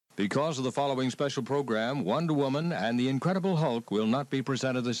Because of the following special program, Wonder Woman and the Incredible Hulk will not be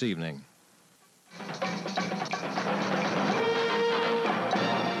presented this evening.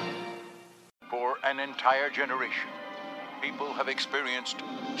 For an entire generation, people have experienced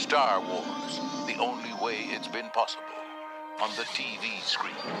Star Wars the only way it's been possible, on the TV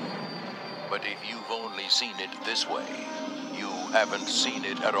screen. But if you've only seen it this way, you haven't seen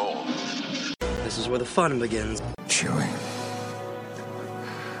it at all. This is where the fun begins. Chewie,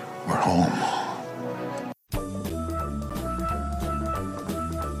 we're home.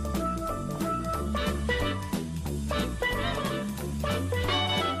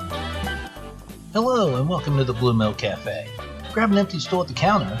 Hello and welcome to the Blue Mill Cafe. Grab an empty stool at the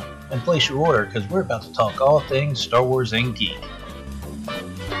counter and place your order because we're about to talk all things Star Wars and geek.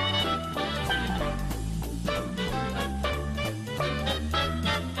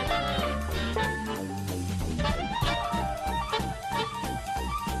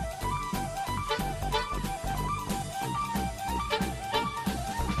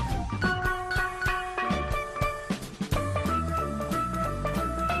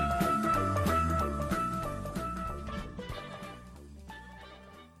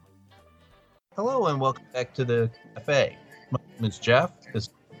 Hello and welcome back to the cafe. My name is Jeff. This is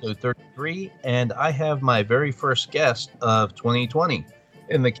episode 33, and I have my very first guest of 2020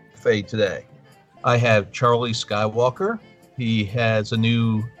 in the cafe today. I have Charlie Skywalker. He has a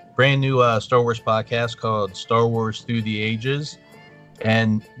brand new Star Wars podcast called Star Wars Through the Ages,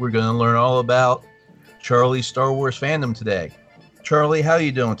 and we're going to learn all about Charlie's Star Wars fandom today. Charlie, how are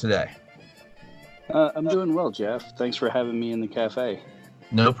you doing today? I'm doing well, Jeff. Thanks for having me in the cafe.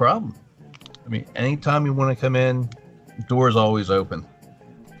 No problem. I mean, anytime you want to come in, door's always open.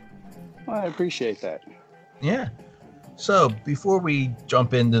 Well, I appreciate that. Yeah. So before we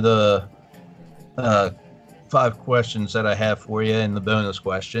jump into the 5 questions that I have for you and the bonus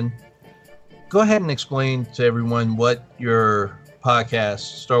question, go ahead and explain to everyone what your podcast,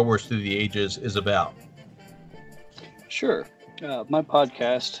 Star Wars Through the Ages, is about. Sure. My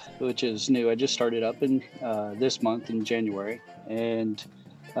podcast, which is new, I just started up in this month in January, and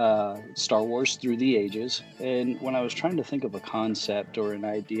Star Wars Through the Ages. And when I was trying to think of a concept or an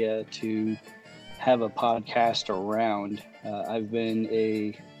idea to have a podcast around, I've been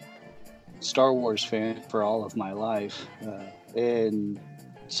a Star Wars fan for all of my life. And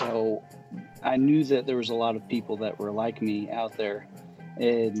so I knew that there was a lot of people that were like me out there.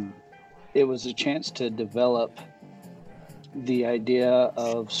 And it was a chance to develop the idea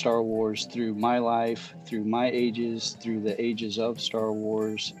of Star Wars through my life, through my ages, through the ages of Star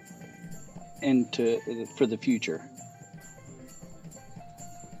Wars, and for the future.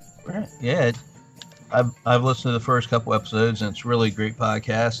 Right. Yeah, I've listened to the first couple episodes, and it's really a great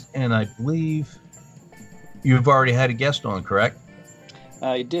podcast. And I believe you've already had a guest on, correct?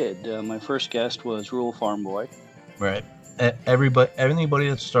 I did. My first guest was Rural Farm Boy. Right. Anybody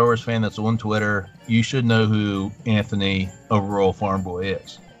that's a Star Wars fan that's on Twitter, you should know who Anthony of Rural Farm Boy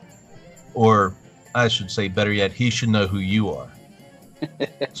is. Or I should say, better yet, he should know who you are.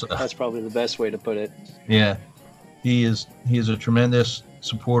 So, that's probably the best way to put it. Yeah. He is a tremendous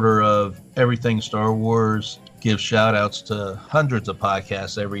supporter of everything Star Wars, gives shout outs to hundreds of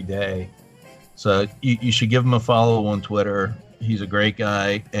podcasts every day. So you should give him a follow on Twitter. He's a great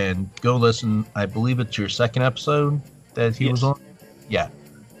guy, and go listen. I believe it's your second episode that he was on. Yeah.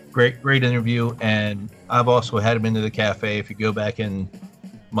 Great interview. And I've also had him into the cafe. If you go back in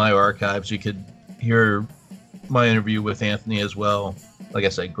my archives, you could hear my interview with Anthony as well. Like I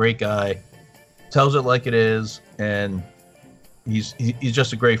said, great guy, tells it like it is. And he's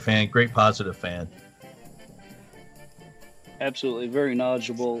just a great fan, great positive fan. Absolutely. Very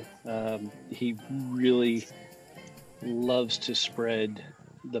knowledgeable. He really loves to spread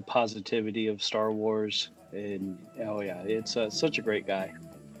the positivity of Star Wars. And it's such a great guy.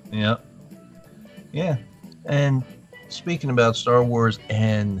 Yeah. And speaking about Star Wars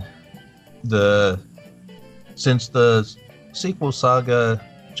and since the sequel saga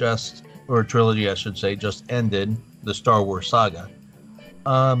trilogy, I should say, just ended, the Star Wars saga,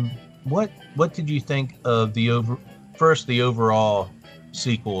 what did you think of the overall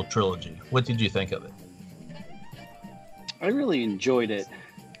sequel trilogy? What did you think of it? I really enjoyed it.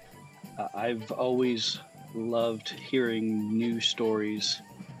 I've always loved hearing new stories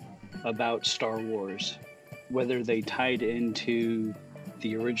about Star Wars, whether they tied into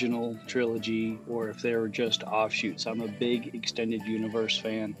the original trilogy or if they were just offshoots. I'm a big extended universe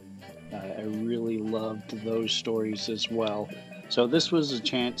fan. I really loved those stories as well. So this was a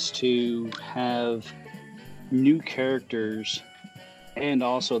chance to have new characters and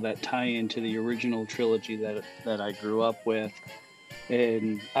also that tie into the original trilogy that I grew up with,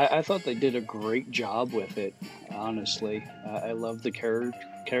 And I thought they did a great job with it, honestly. I love the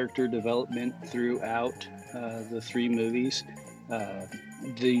character development throughout the three movies.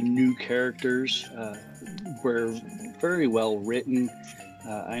 The new characters were very well written.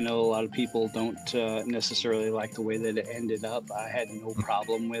 I know a lot of people don't necessarily like the way that it ended up. I had no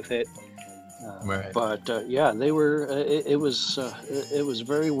problem with it. Right. But yeah, they were. It was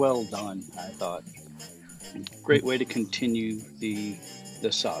very well done, I thought. Great way to continue the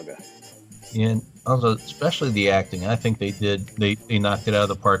saga. And also, especially the acting, I think they knocked it out of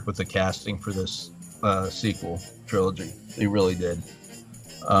the park with the casting for this sequel trilogy. They really did.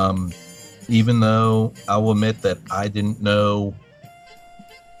 Even though I will admit that I didn't know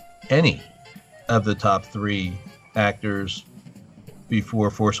any of the top three actors before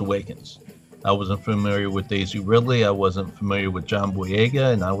Force Awakens. I wasn't familiar with Daisy Ridley, I wasn't familiar with John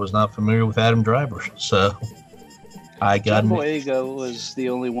Boyega, and I was not familiar with Adam Driver. So I got... John Boyega was the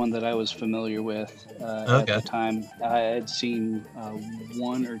only one that I was familiar with at the time. I had seen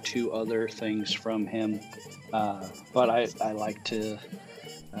one or two other things from him, but I like to...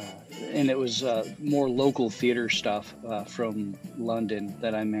 and it was more local theater stuff from London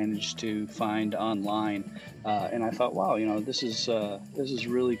that I managed to find online, and I thought, wow, this is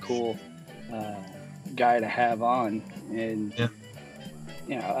really cool guy to have on, and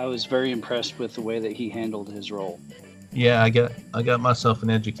I was very impressed with the way that he handled his role. Yeah, I got myself an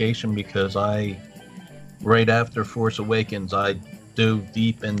education because right after Force Awakens, I dove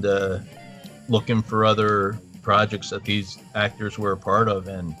deep into looking for other projects that these actors were a part of,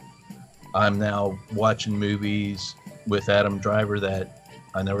 and I'm now watching movies with Adam Driver that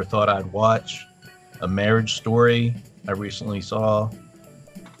I never thought I'd watch. A Marriage Story I recently saw.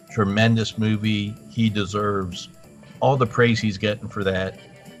 Tremendous movie. He deserves all the praise he's getting for that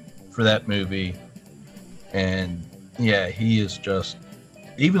movie. And yeah, he is just,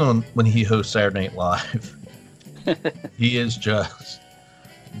 even when he hosts Saturday Night Live, he is just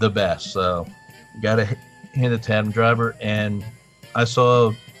the best. So gotta hand it to Adam Driver. And I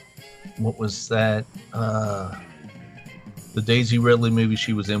saw, what was that? The Daisy Ridley movie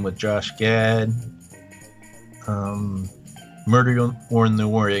she was in with Josh Gad. Murder on the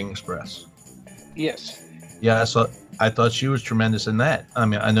Orient Express. Yes. Yeah, I thought she was tremendous in that. I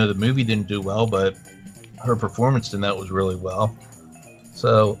mean, I know the movie didn't do well, but her performance in that was really well.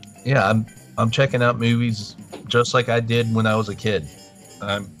 So yeah, I'm checking out movies just like I did when I was a kid.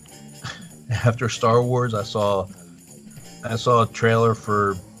 After Star Wars, I saw a trailer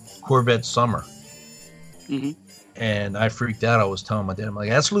for Corvette Summer, and I freaked out. I was telling my dad, I'm like,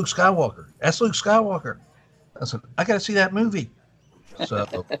 "That's Luke Skywalker. That's Luke Skywalker." I said, "I got to see that movie."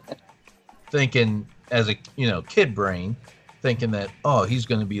 So, thinking as a kid brain, thinking that he's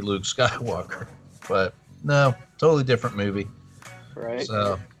going to be Luke Skywalker, but no, totally different movie. Right.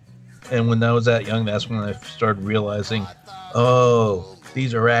 So, and when I was that young, that's when I started realizing,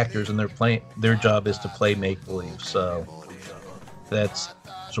 these are actors and their job is to play make believe. So that's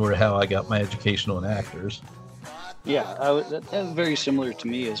sort of how I got my education on actors. Yeah, that was very similar to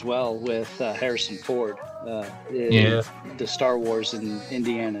me as well with Harrison Ford. Yeah. The Star Wars and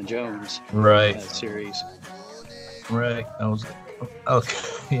Indiana Jones series. Right. I was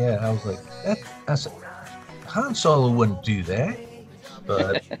like, I said, Han Solo wouldn't do that,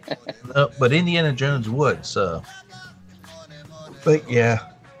 but but Indiana Jones would. So, but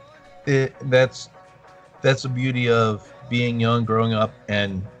yeah, that's the beauty of being young, growing up,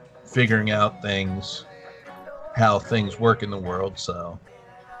 and figuring out how things work in the world. So,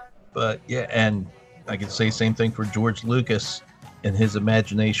 but yeah, and I can say same thing for George Lucas and his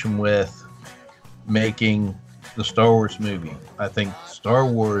imagination with making the Star Wars movie. I think Star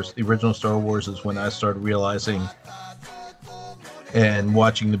Wars, the original Star Wars, is when I started realizing and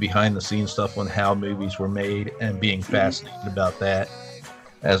watching the behind the scenes stuff on how movies were made and being fascinated about that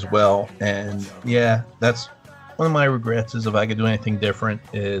as well. And yeah, that's one of my regrets, is if I could do anything different,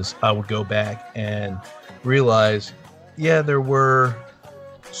 is I would go back and realize, yeah, there were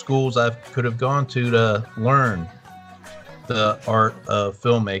schools I could have gone to learn the art of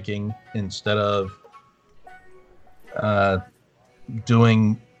filmmaking instead of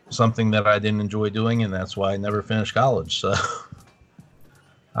doing something that I didn't enjoy doing, and that's why I never finished college. So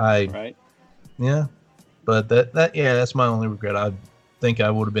yeah, but that's my only regret. I think I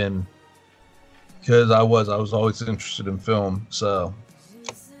would have been, because I was always interested in film, so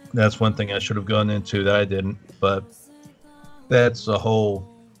that's one thing I should have gone into that I didn't, but that's a whole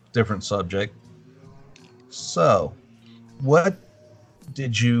different subject. So what do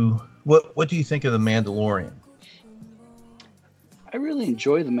you think of The Mandalorian? I really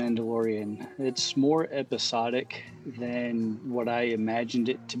enjoy The Mandalorian. It's more episodic than what I imagined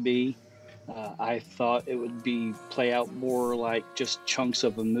it to be. I thought it would play out more like just chunks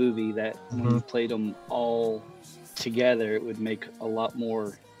of a movie that when you played them all together, it would make a lot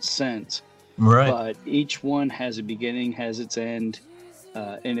more sense. Right. But each one has a beginning, has its end,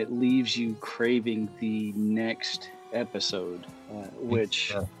 and it leaves you craving the next episode,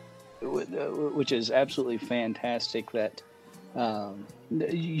 which is absolutely fantastic. That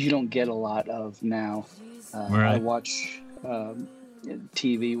you don't get a lot of now. Right. I watch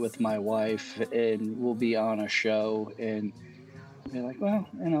TV with my wife, and we'll be on a show, and be like, well,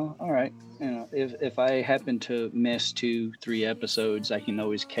 all right. If I happen to miss 2-3 episodes, I can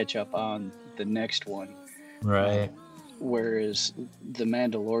always catch up on the next one. Right. Whereas The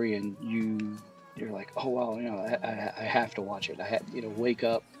Mandalorian, you're like, oh well, I have to watch it. I had wake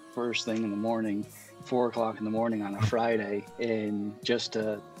up first thing in the morning, 4:00 in the morning on a Friday, and just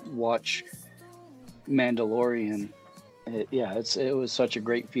to watch Mandalorian. It was such a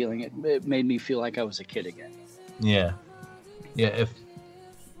great feeling. It made me feel like I was a kid again. Yeah.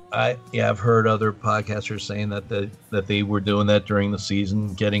 I've heard other podcasters saying that they were doing that during the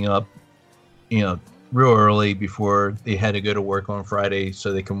season, getting up, real early before they had to go to work on Friday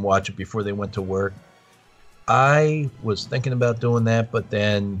so they can watch it before they went to work. I was thinking about doing that, but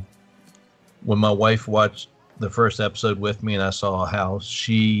then when my wife watched the first episode with me and I saw how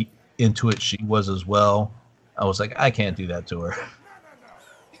into it she was as well, I was like, I can't do that to her.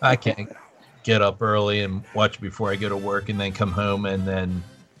 I can't get up early and watch before I go to work and then come home and then,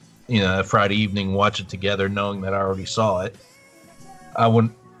 Friday evening watch it together knowing that I already saw it.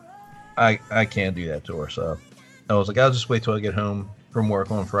 I can't do that to her. So I was like, I'll just wait till I get home from work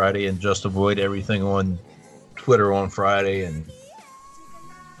on Friday and just avoid everything on Twitter on Friday, and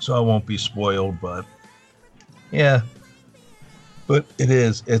so I won't be spoiled. But yeah, but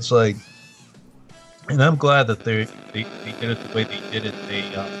it's like, and I'm glad that they did it the way they did it.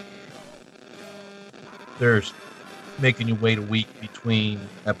 There's making you wait a week between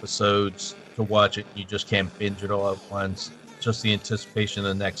episodes to watch it. You just can't binge it all at once. Just the anticipation of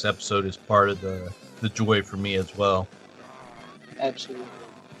the next episode is part of the joy for me as well. Absolutely.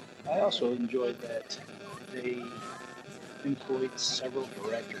 I also enjoyed that they employed several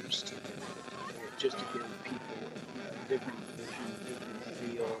directors just to give people a different vision, different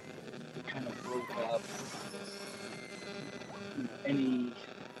feel. It kind of broke up any,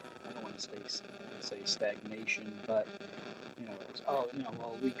 I don't want to say stagnation, but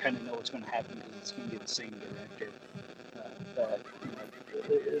well, we kind of know what's going to happen because it's going to be the same director. But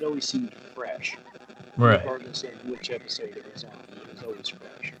it always seemed fresh, Right. regardless of which episode it was on. It was always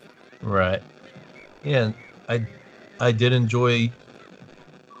fresh. Right. Yeah, I did enjoy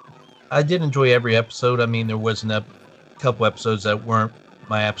every episode. I mean, there was a couple episodes that weren't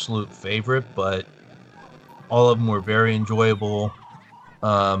my absolute favorite, but all of them were very enjoyable.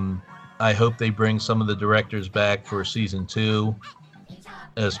 I hope they bring some of the directors back for season 2,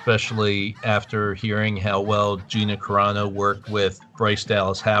 especially after hearing how well Gina Carano worked with Bryce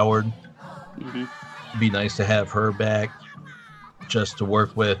Dallas Howard. Mm-hmm. It'd be nice to have her back just to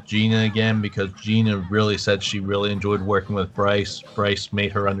work with Gina again, because Gina really said she really enjoyed working with Bryce. Bryce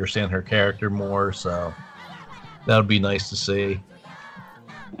made her understand her character more, so that would be nice to see.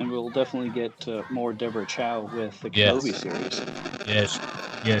 And we'll definitely get more Deborah Chow with the Kenobi series.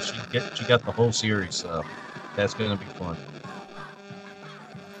 She got the whole series, so that's going to be fun.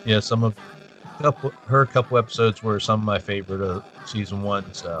 Yeah, her couple episodes were some of my favorite of season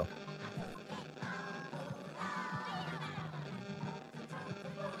 1, so.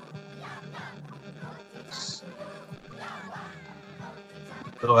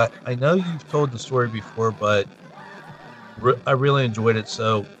 So I know you've told the story before, but I really enjoyed it.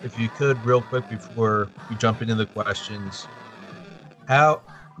 So if you could, real quick before we jump into the questions,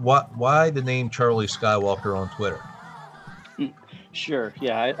 why the name Charlie Skywalker on Twitter? Sure.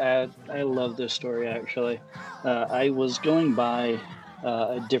 Yeah, I love this story, actually. I was going by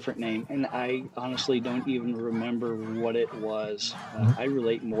a different name, and I honestly don't even remember what it was. I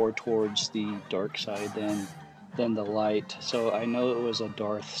relate more towards the dark side than the light, so I know it was a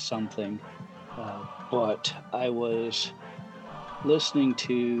Darth something. But I was listening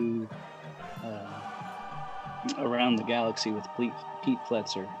to Around the Galaxy with Pete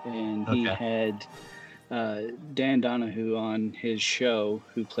Fletcher, and he had Dan Donahue on his show,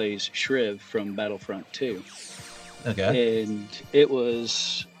 who plays Shriv from Battlefront 2. Okay. And it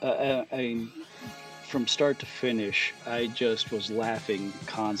was, from start to finish, I just was laughing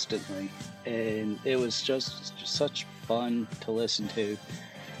constantly. And it was just such fun to listen to.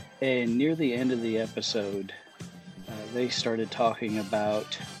 And near the end of the episode, they started talking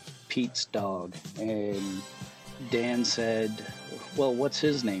about Pete's dog, and Dan said, well, what's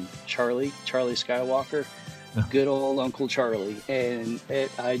his name? Charlie Skywalker. Good old Uncle Charlie. And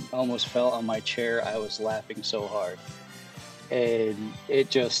I almost fell on my chair. I was laughing so hard. And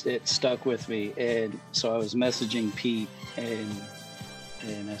it stuck with me. And so I was messaging Pete, and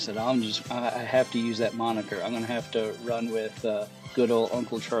I said, I have to use that moniker. I'm going to have to run with good old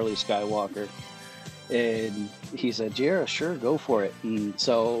Uncle Charlie Skywalker. And he said, yeah, sure, go for it. And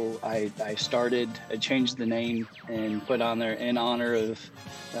so I changed the name and put on there, in honor of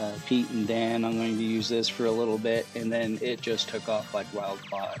Pete and Dan, I'm going to use this for a little bit. And then it just took off like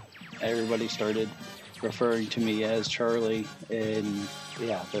wildfire. Everybody started referring to me as Charlie, and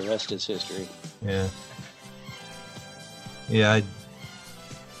yeah, the rest is history. Yeah. Yeah.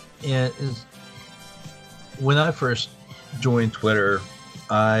 When I first joined Twitter,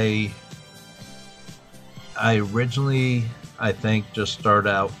 I originally, I think, just started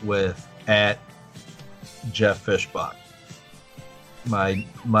out with @Jeff Fishbach. My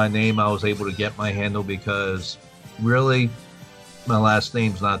name, I was able to get my handle because really my last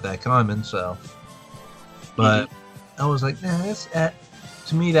name's not that common, so. But I was like, nah,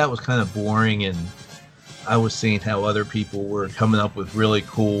 to me that was kind of boring, and I was seeing how other people were coming up with really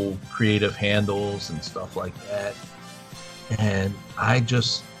cool creative handles and stuff like that. And I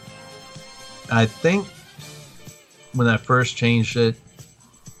think when I first changed it,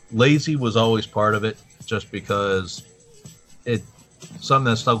 lazy was always part of it, just because it's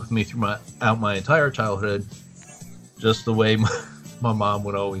something that stuck with me throughout my entire childhood. Just the way my mom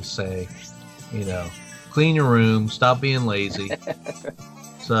would always say, clean your room, stop being lazy.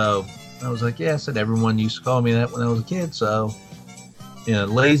 So I was like, yeah, I said everyone used to call me that when I was a kid. So,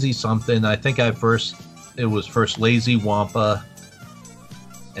 lazy something. I think it was first Lazy Wampa.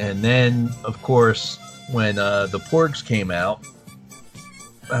 And then, of course, when the Porgs came out,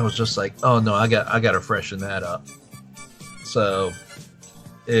 I was just like, oh no, I got to freshen that up. So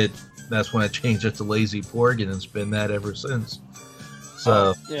that's when I changed it to Lazy Porg, and it's been that ever since.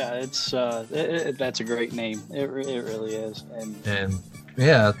 So yeah, it's that's a great name. It really is. And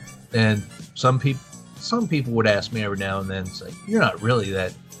yeah, and some people would ask me every now and then, say, you're not really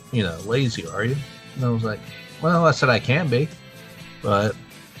that lazy, are you? And I was like, well, I said I can be, but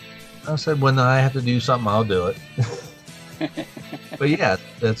I said when I have to do something, I'll do it. But yeah,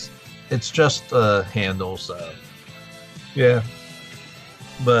 it's just a handle, so yeah.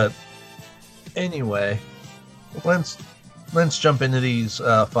 But anyway, let's jump into these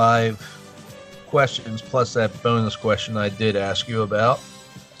 5 questions plus that bonus question I did ask you about.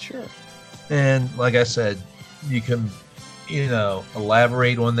 Sure. And like I said, you can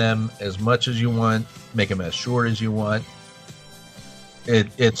elaborate on them as much as you want, make them as short as you want.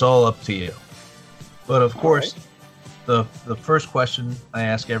 It's all up to you. But of course, the first question I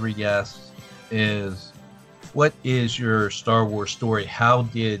ask every guest is, what is your Star Wars story? How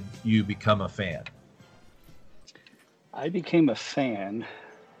did you become a fan? I became a fan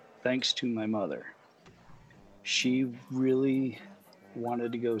thanks to my mother. She really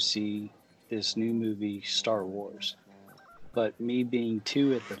wanted to go see this new movie, Star Wars. But me being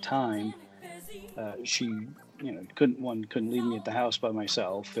 2 at the time, she couldn't leave me at the house by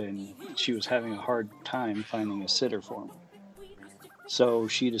myself, and she was having a hard time finding a sitter for me. So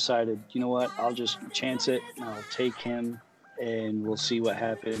she decided, you know what, I'll just chance it, and I'll take him, and we'll see what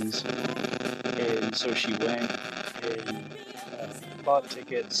happens. And so she went and bought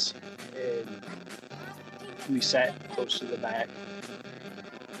tickets, and we sat close to the back,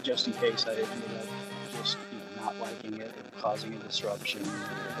 just in case I ended up just not liking it or causing a disruption.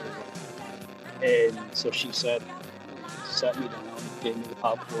 And so she sat me down, gave me the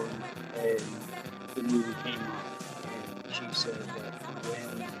popcorn, and the movie came on. And she said that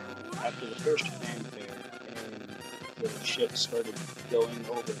after the first fanfare and the ship started going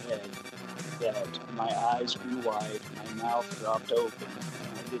overhead, that my eyes grew wide, my mouth dropped open,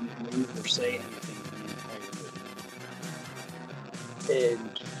 and I didn't move or say anything the entire movie.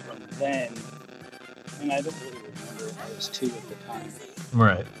 And from then, and I don't really remember, I was 2 at the time.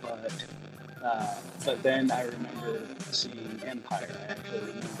 Right. But then I remember seeing Empire. I actually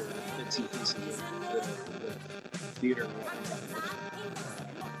remember bits and pieces of the theater.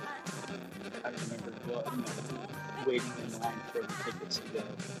 I remember waiting in line for the tickets to go.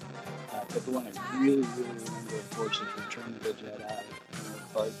 But the one I really, really remember, of course, is Return of the Jedi.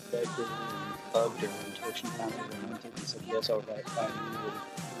 Bug begged her and bugged her until she finally relented and said, yes, all right, fine,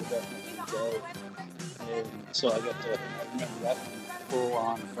 we'll definitely go. And so I remember that one full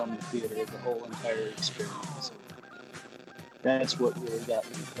on from the theater, the whole entire experience. That's what really got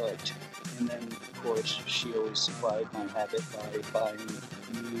me hooked. And then, of course, she always supplied my habit by buying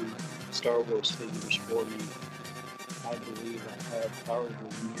new Star Wars figures for me. I believe I had probably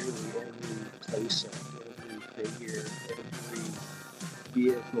nearly every playset, every figure, every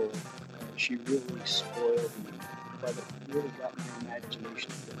vehicle. She really spoiled me, but it really got my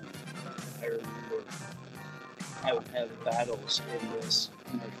imagination going. I remember I would have battles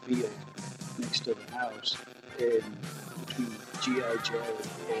in our field next to the house, and between G.I. Joe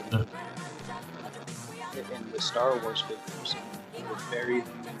and the Star Wars figures. We would bury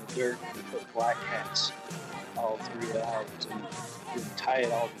them in the dirt and put black hats all throughout, and we'd tie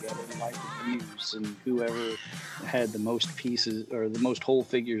it all together and light the fuse, and whoever had the most pieces or the most whole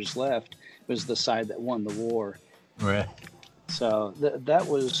figures left was the side that won the war. Right. So that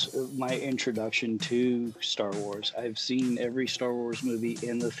was my introduction to Star Wars. I've seen every Star Wars movie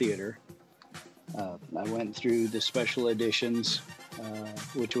in the theater. I went through the special editions,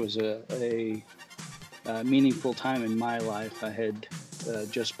 which was a meaningful time in my life. I had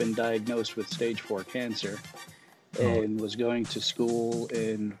just been diagnosed with stage 4 cancer and was going to school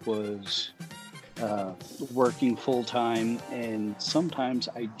and was working full time, and sometimes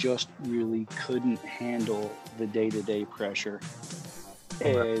I just really couldn't handle the day-to-day pressure.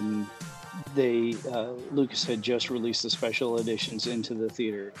 And Lucas had just released the special editions into the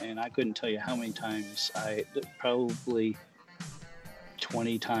theater, and I couldn't tell you how many times probably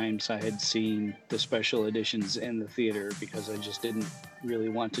 20 times I had seen the special editions in the theater, because I just didn't really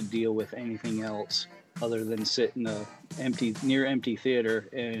want to deal with anything else other than sit in a near empty theater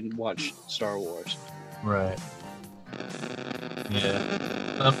and watch Star Wars. Right.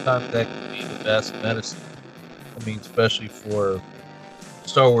 Yeah. Sometimes that can be the best medicine. I mean, especially for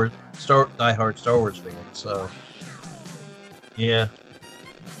diehard Star Wars fans. So, yeah.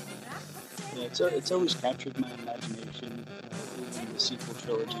 Yeah, it's always captured my imagination. Even the sequel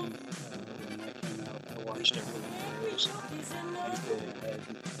trilogy, when that came out, I watched every one of those. I had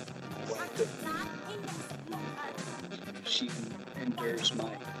my wife with me. She endures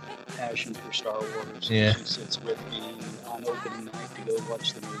my passion for Star Wars. Yeah. She sits with me on opening night to go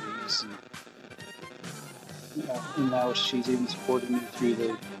watch the movies, and now she's even supporting me through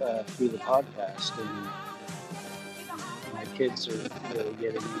the podcast. And my kids are really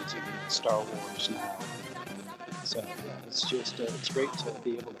getting into Star Wars now. So it's great to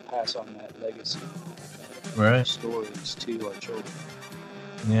be able to pass on that legacy of stories to our children.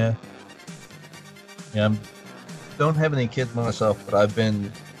 Yeah. Yeah. Don't have any kids myself, but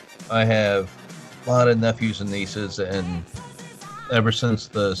I have a lot of nephews and nieces, and ever since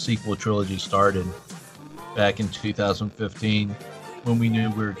the sequel trilogy started back in 2015, when we knew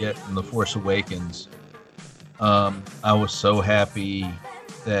we were getting The Force Awakens, I was so happy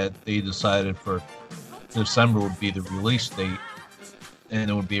that they decided for December would be the release date,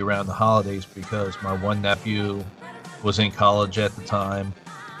 and it would be around the holidays, because my one nephew was in college at the time,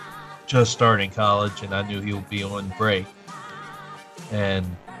 just starting college, and I knew he would be on break. And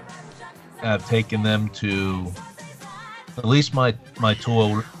I've taken them to, at least my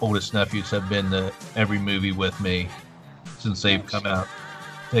two oldest nephews have been to every movie with me since they've come out.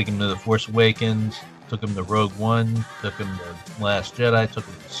 Taken them to The Force Awakens, took them to Rogue One, took them to Last Jedi, took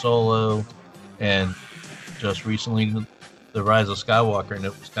them to Solo, and just recently The Rise of Skywalker. And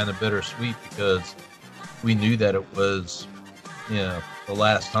it was kind of bittersweet, because we knew that it was, the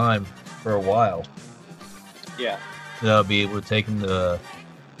last time for a while. Yeah. I'll be able to take him to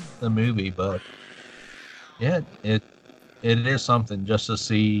the movie, but yeah, it is something just to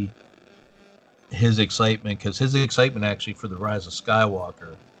see his excitement, because his excitement actually for The Rise of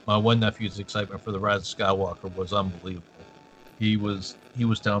Skywalker, my one nephew's excitement for The Rise of Skywalker was unbelievable. He was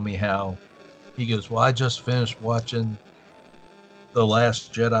telling me how, he goes, well, I just finished watching The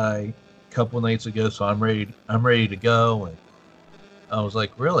Last Jedi a couple nights ago, so I'm ready to go. And I was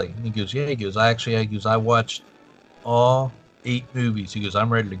like, really? And he goes, yeah. He goes, I watched all 8 movies. He goes, I'm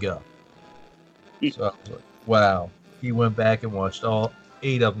ready to go. So I was like, wow. He went back and watched all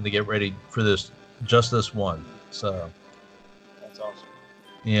 8 of them to get ready for this one. So that's awesome.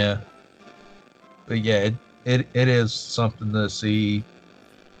 Yeah. But yeah, it is something to see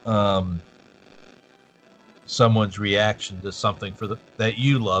someone's reaction to something that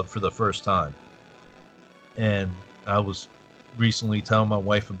you love for the first time. And I was recently telling my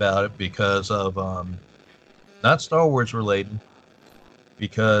wife about it because of not Star Wars related,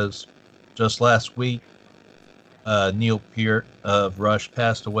 because just last week Neil Peart of Rush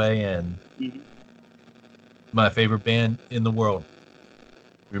passed away, and my favorite band in the world.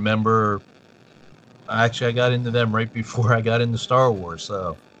 Remember, I got into them right before I got into Star Wars.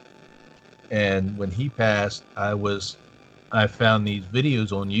 So, and when he passed, I found these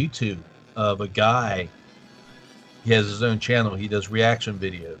videos on YouTube of a guy. He has his own channel. He does reaction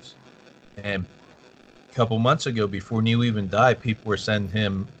videos. And a couple months ago, before Neil even died, people were sending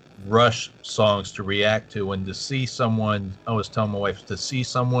him Rush songs to react to. And to see someone, I was telling my wife, to see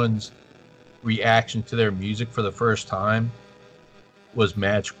someone's reaction to their music for the first time was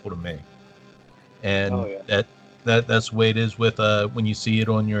magical to me. And that's the way it is with when you see it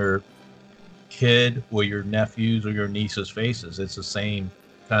on your kid or your nephews or your niece's faces. It's the same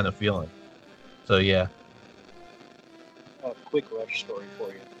kind of feeling. So yeah. A quick Rush story for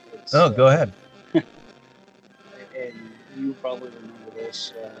you. Go ahead. And you probably remember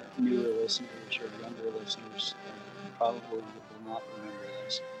this, newer listeners or younger listeners probably will not remember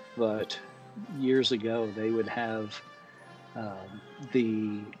this, but years ago they would have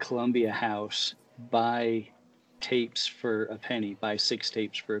the Columbia House buy tapes for a penny, buy 6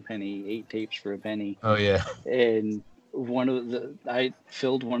 tapes for a penny, 8 tapes for a penny. Oh yeah. And I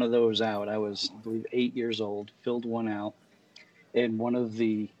filled one of those out. I was, I believe, 8 years old, filled one out. And one of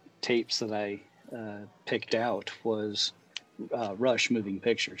the tapes that I picked out was Rush Moving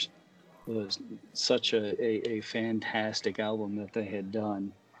Pictures. It was such a fantastic album that they had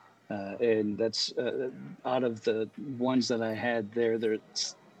done. And that's out of the ones that I had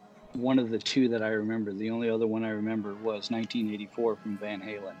there's one of the 2 that I remember. The only other one I remember was 1984 from Van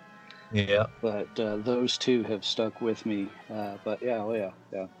Halen. Yeah. But those 2 have stuck with me. But yeah.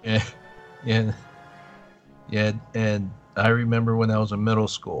 And I remember when I was in middle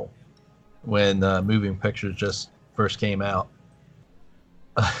school, when Moving Pictures just first came out,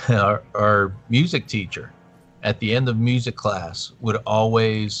 our music teacher at the end of music class would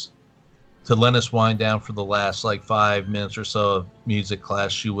always, to let us wind down for the last like 5 minutes or so of music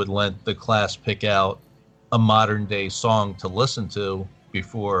class, she would let the class pick out a modern day song to listen to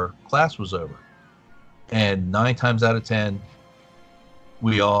before class was over. And 9 times out of 10,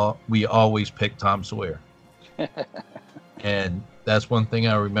 we always picked Tom Sawyer. And that's one thing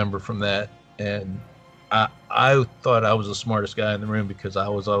I remember from that. And I thought I was the smartest guy in the room because I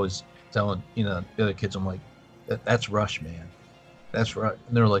was always telling, the other kids, I'm like, that's Rush, man. That's Rush.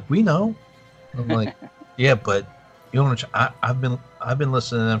 And they're like, we know. I'm like, yeah, but I've been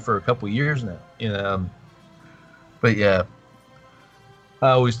listening to them for a couple of years now, But yeah,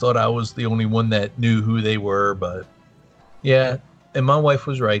 I always thought I was the only one that knew who they were. But yeah, and my wife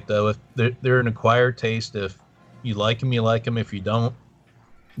was right though. If they're an acquired taste, if you like them, you like them. If you don't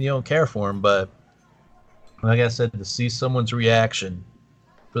care for them. But like I said, to see someone's reaction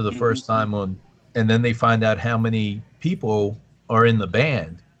for the first time and then they find out how many people are in the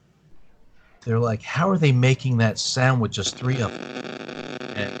band, they're like, how are they making that sound with just 3 of them?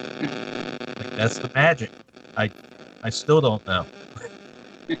 And like, that's the magic. I still don't know.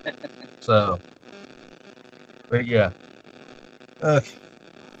 So, but yeah. Okay.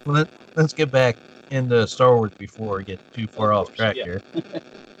 Let's get back into Star Wars before we get too far off track here.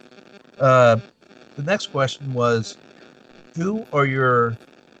 The next question was, who are your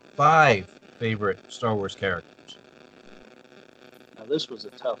 5 favorite Star Wars characters? Now this was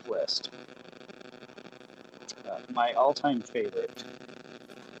a tough list. My all-time favorite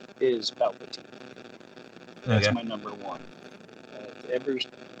is Palpatine. That's my number 1. Ever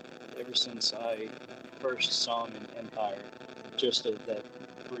since I first saw him in Empire, just that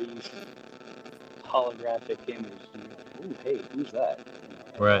brief holographic image, and you're like, ooh, hey, who's that?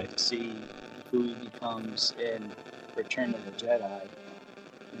 Right. To see who he becomes in Return of the Jedi,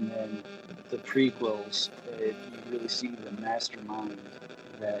 and then the prequels, you really see the mastermind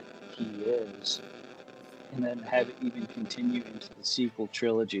that he is. And then have it even continue into the sequel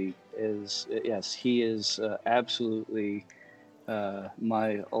trilogy he is absolutely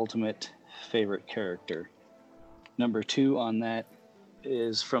my ultimate favorite character. Number 2 on that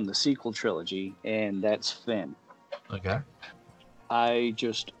is from the sequel trilogy, and that's Finn. Okay.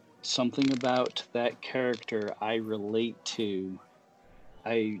 Something about that character I relate to.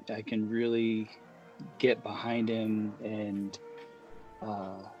 I can really get behind him, and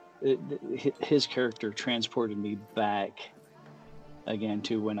his character transported me back again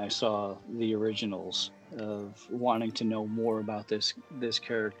to when I saw the originals, of wanting to know more about this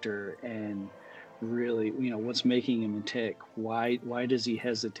character and really, what's making him tick. Why does he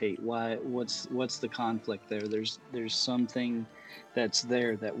hesitate? What's the conflict there? There's something that's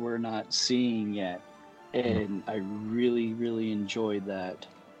there that we're not seeing yet, and I really, really enjoyed that.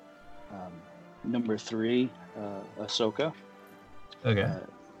 Number 3, Ahsoka. Okay.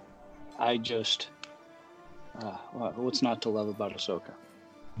 What's not to love about Ahsoka?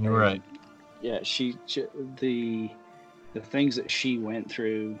 You're right. Yeah, the things that she went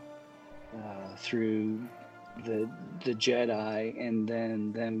through the Jedi, and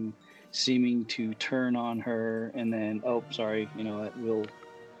then them seeming to turn on her, and then, oh, sorry, you know what,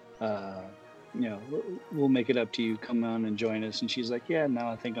 we'll make it up to you. Come on and join us. And she's like, yeah, no,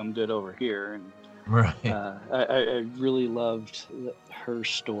 I think I'm good over here. And Right. I really loved her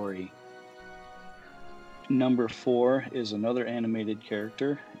story. Number 4 is another animated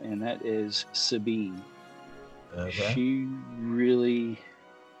character, and that is Sabine. Okay. She really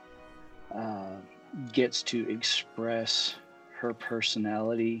gets to express her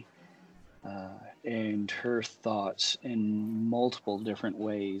personality and her thoughts in multiple different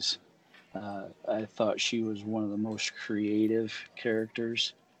ways. I thought she was one of the most creative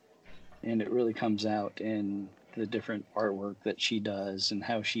characters, and it really comes out in the different artwork that she does and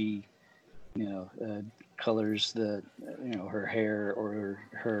how she, colors her hair or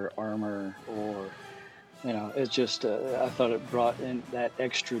her armor, or, it's just, I thought it brought in that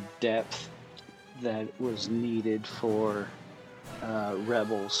extra depth that was needed for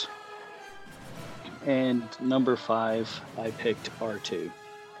Rebels. And number 5, I picked R2.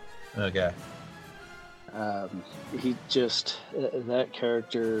 Okay. He just, that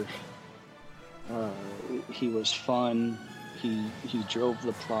character, he was fun. He drove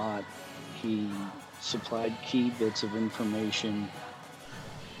the plot. He supplied key bits of information.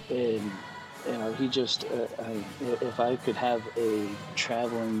 And, he just, if I could have a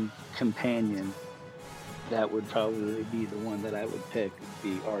traveling companion, that would probably be the one that I would pick, would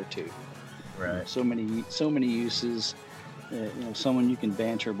be R2. Right. So many uses. Someone you can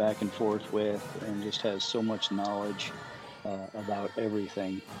banter back and forth with, and just has so much knowledge about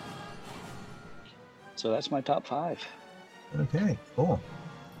everything. So that's my top 5. Okay, cool.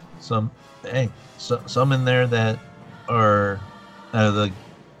 Some in there that are out of the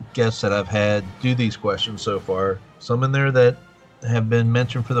guests that I've had do these questions so far. Some in there that have been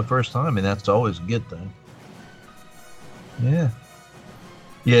mentioned for the first time, and that's always a good thing. Yeah,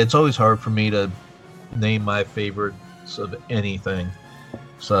 it's always hard for me to name my favorites of anything.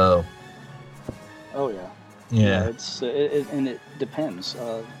 So. Oh yeah. Yeah. It's and it depends.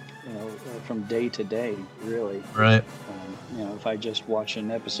 From day to day, really. Right. If I just watch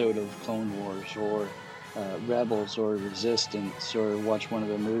an episode of Clone Wars or Rebels or Resistance, or watch one of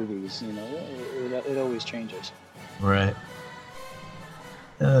the movies, it always changes. Right.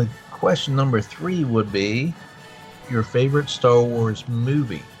 Question number 3 would be your favorite Star Wars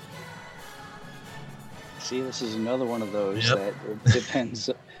movie. See, this is another one of those Yep. that it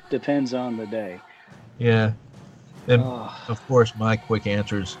depends on the day. Yeah. And of course, my quick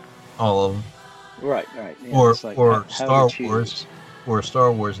answer's all of them. Right. Yeah, Or it's like or how Star to Wars, choose. or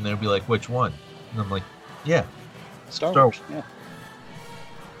Star Wars, and they'll be like, which one? And I'm like, yeah. Star Star Wars. Yeah.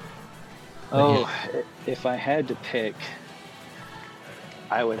 But Oh, if I had to pick,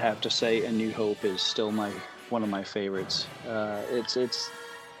 I would have to say A New Hope is still one of my favorites. It's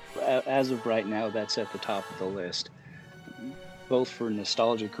as of right now, that's at the top of the list, both for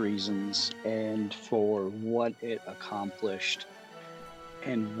nostalgic reasons and for what it accomplished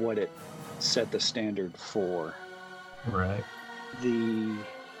and what it set the standard for. Right. The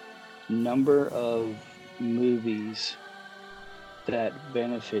number of movies that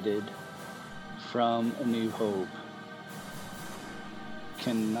benefited from A New Hope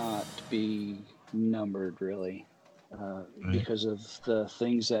cannot be numbered, really, because of the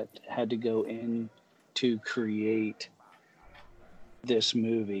things that had to go in to create this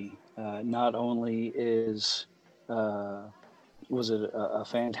movie. Not only was it a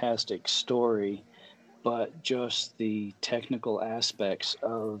fantastic story, but just the technical aspects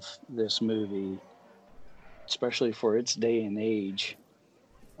of this movie, especially for its day and age,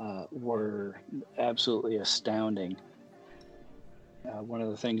 were absolutely astounding. One of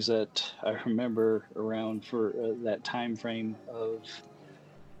the things that I remember around for that time frame of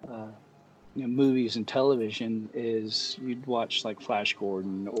movies and television is you'd watch like Flash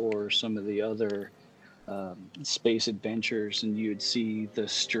Gordon or some of the other space adventures, and you'd see the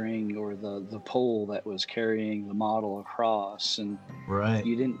string or the pole that was carrying the model across, and Right.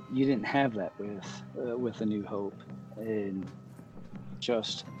 you didn't have that with A New Hope. And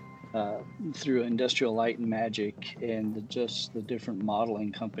just through Industrial Light and Magic and just the different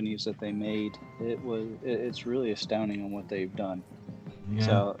modeling companies that they made, it's really astounding on what they've done. Yeah.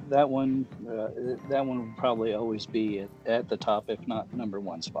 So that one will probably always be at the top, if not number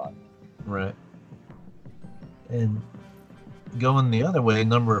 1 spot. Right. And going the other way,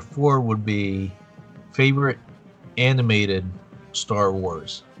 number 4 would be favorite animated Star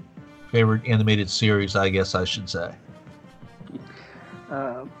Wars. Favorite animated series, I guess I should say.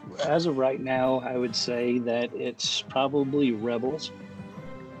 As of right now, I would say that it's probably Rebels.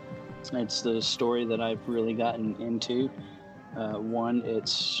 It's the story that I've really gotten into. One,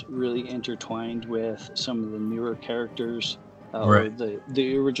 it's really intertwined with some of the newer characters, or Right.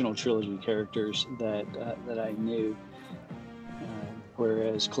 the original trilogy characters that I knew.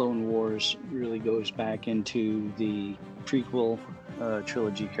 Whereas Clone Wars really goes back into the prequel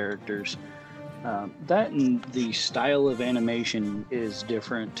trilogy characters. That and the style of animation is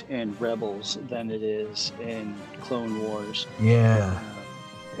different in Rebels than it is in Clone Wars. Yeah.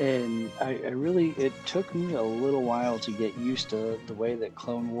 And I really, it took me a little while to get used to the way that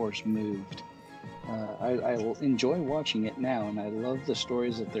Clone Wars moved. I enjoy watching it now, and I love the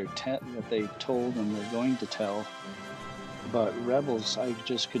stories that that they told and they're going to tell. But Rebels, I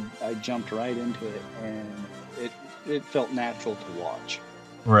jumped right into it, and it felt natural to watch.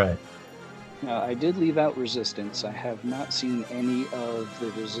 Right. Now, I did leave out Resistance. I have not seen any of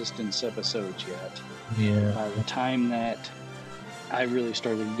the Resistance episodes yet. Yeah. By the time that I really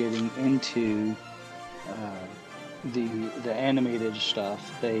started getting into the animated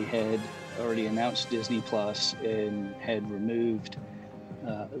stuff, they had already announced Disney Plus and had removed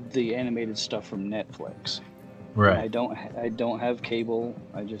the animated stuff from Netflix. Right. I don't have cable.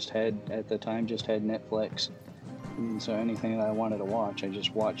 I just had at the time just had Netflix, and so anything that I wanted to watch, I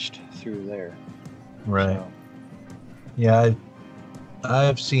just watched through there. Right. So, Yeah,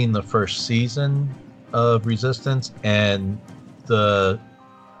 I've seen the first season of Resistance and the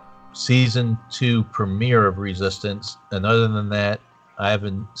season 2 premiere of Resistance, and other than that, I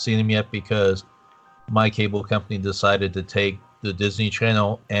haven't seen them yet because my cable company decided to take the Disney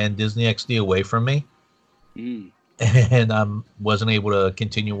Channel and Disney XD away from me, and I wasn't able to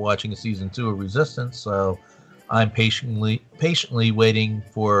continue watching season 2 of Resistance. So I'm patiently waiting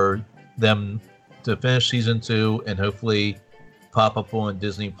for them to finish season 2 and hopefully pop up on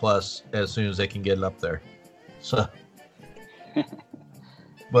Disney Plus as soon as they can get it up there. So,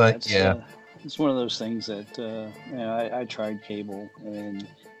 but it's one of those things that I tried cable and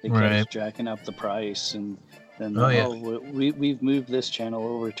they kept Right. jacking up the price, and then Yeah. we've moved this channel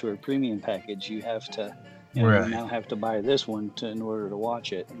over to a premium package. You have to you Right. now have to buy this one in order to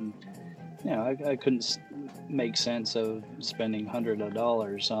watch it, and I couldn't make sense of spending hundreds of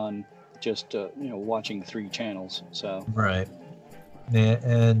dollars on just watching 3 channels. So Right. Yeah,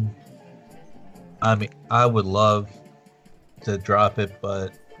 and I mean, I would love to drop it,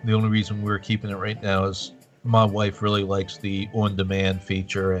 but the only reason we're keeping it right now is my wife really likes the on-demand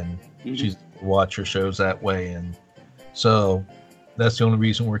feature, and she's watch her shows that way, and so that's the only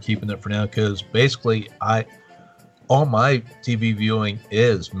reason we're keeping it for now. Because basically, all my TV viewing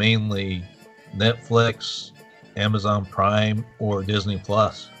is mainly Netflix, Amazon Prime, or Disney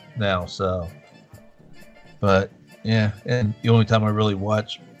Plus now. So, but yeah, and the only time I really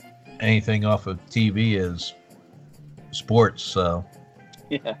watch anything off of TV is sports. So,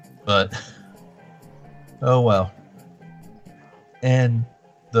 yeah. but oh well. And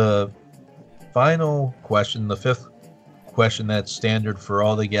the final question, the 5th question that's standard for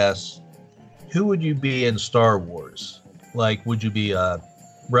all the guests: who would you be in Star Wars? Like, would you be a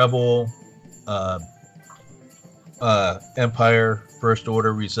rebel, Empire, First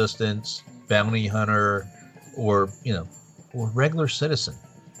Order, Resistance, bounty hunter, or or regular citizen?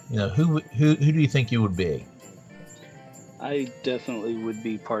 Who do you think you would be? I definitely would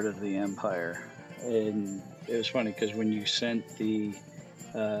be part of the Empire. And it was funny because when you sent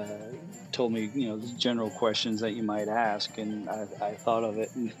told me, the general questions that you might ask, and I thought of it,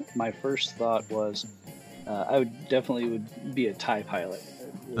 and my first thought was I would be a TIE pilot.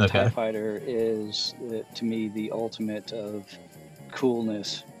 The Okay. TIE fighter is, to me, the ultimate of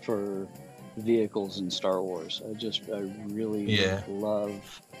coolness for vehicles in Star Wars. I really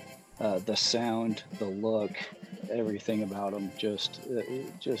love the sound, the look, everything about them.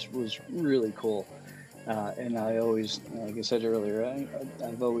 It just was really cool. And I always, like I said earlier,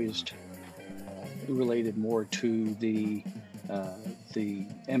 I've always related more to the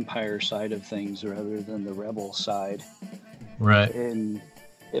Empire side of things rather than the Rebel side. Right. And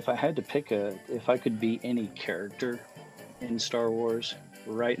if I had to pick if I could be any character in Star Wars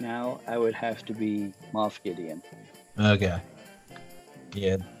right now, I would have to be Moff Gideon. Okay.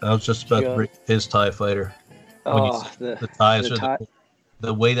 Yeah, I was just about to bring his TIE fighter. The TIEs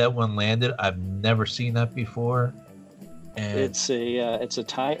the way that one landed, I've never seen that before. And it's a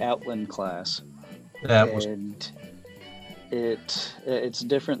TIE Outland class. And it's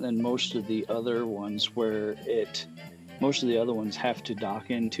different than most of the other ones, where most of the other ones have to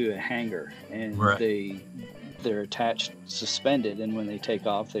dock into a hangar, and they're attached, suspended, and when they take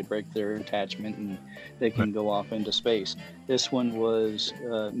off, they break their attachment and they can go off into space. This one was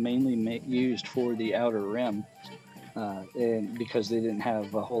mainly used for the Outer Rim, and because they didn't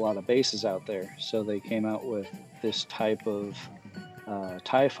have a whole lot of bases out there, so they came out with this type of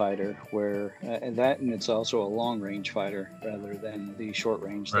TIE fighter where and it's also a long range fighter rather than the short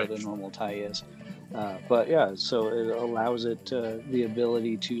range that a normal TIE is. But yeah, so it allows it the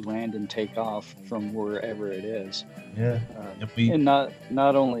ability to land and take off from wherever it is. Yeah. And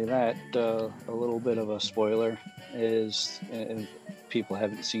not only that, a little bit of a spoiler is if people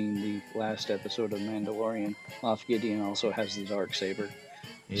haven't seen the last episode of Mandalorian, Moff Gideon also has the Darksaber.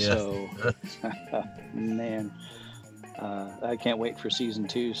 Yeah. So, man, I can't wait for season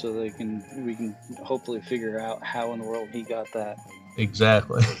 2 so we can hopefully figure out how in the world he got that.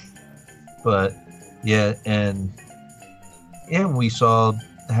 Exactly. But yeah, and we saw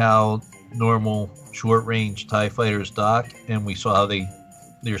how normal short range TIE fighters dock, and we saw how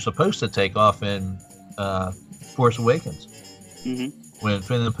they're supposed to take off in Force Awakens when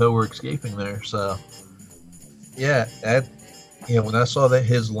Finn and Poe were escaping there. So yeah, when I saw that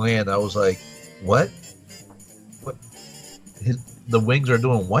his land, I was like, what? The wings are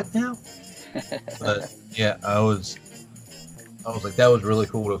doing what now? But yeah, I was like, that was really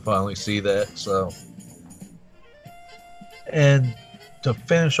cool to finally see that. So, and to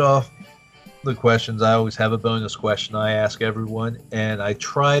finish off the questions, I always have a bonus question I ask everyone, and I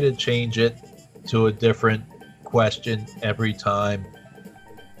try to change it to a different question every time.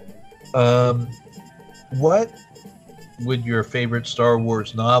 What would your favorite Star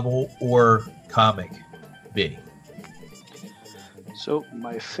Wars novel or comic be? So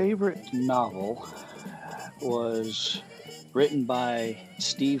my favorite novel was written by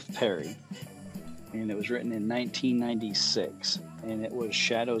Steve Perry, and it was written in 1996, and it was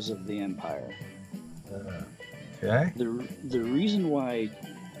Shadows of the Empire. Okay. The reason why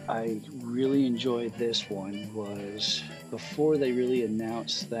I really enjoyed this one was before they really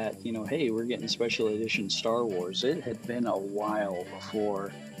announced that, hey, we're getting special edition Star Wars, it had been a while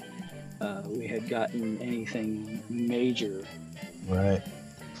before we had gotten anything major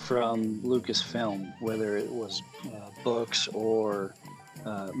from Lucasfilm, whether it was books or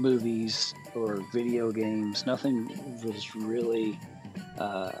movies or video games. Nothing was really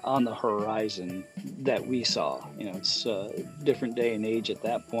on the horizon that we saw. It's a different day and age at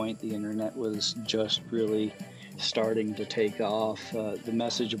that point. The internet was just really starting to take off. The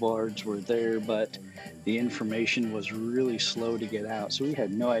message boards were there, but the information was really slow to get out. So we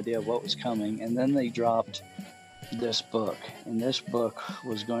had no idea what was coming. And then they dropped this book, and this book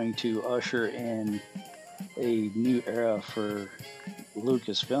was going to usher in a new era for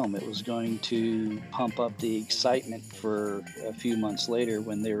Lucasfilm. It was going to pump up the excitement for a few months later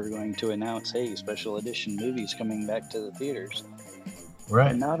when they were going to announce, hey, special edition movies coming back to the theaters.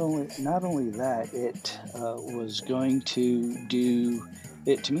 Right. And not only that, it was going to do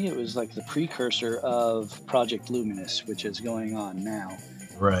it. To me, it was like the precursor of Project Luminous, which is going on now.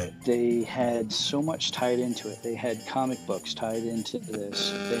 Right. They had so much tied into it. They had comic books tied into this.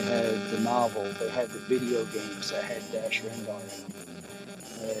 They had the novel. They had the video games that had Dash Rendar in them.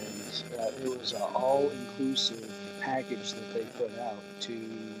 And it was an all-inclusive package that they put out to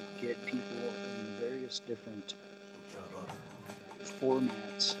get people in various different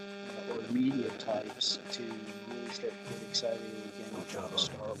formats or media types to really start to get excited again about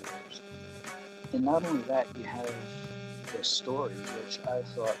Star Wars. And not only that, you have the story, which I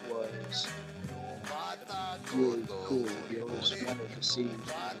thought was really cool. You always wanted to see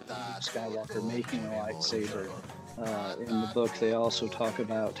Skywalker making a lightsaber. In the book, they also talk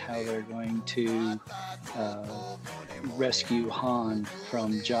about how they're going to rescue Han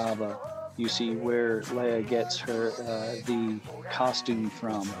from Jabba. You see where Leia gets her the costume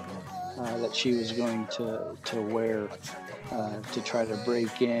from that she was going to wear to try to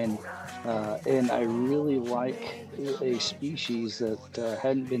break in. And I really like a species that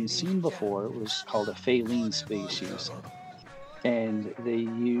hadn't been seen before. It was called a Phaline species. And they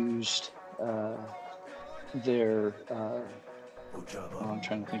used their... I'm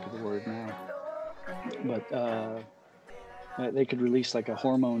trying to think of the word now. But they could release like a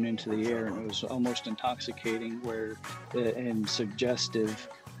hormone into the air, and it was almost intoxicating and suggestive.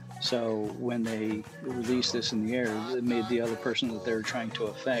 So when they released this in the air, it made the other person that they were trying to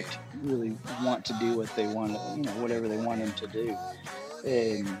affect really want to do what they want, whatever they want him to do.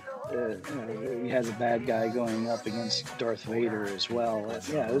 And you had the bad guy going up against Darth Vader as well.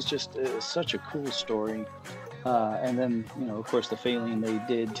 It was such a cool story. And then, of course, the Phaline they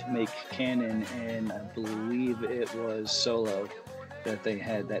did make canon, and I believe it was Solo that they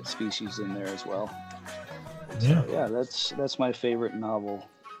had that species in there as well. Yeah. So, yeah, that's my favorite novel.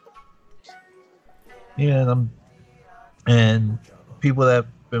 Yeah, and people that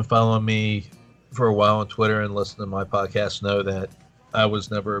have been following me for a while on Twitter and listen to my podcast know that I was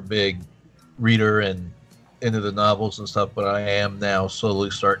never a big reader and into the novels and stuff, but I am now slowly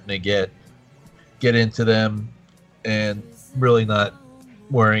starting to get into them and really not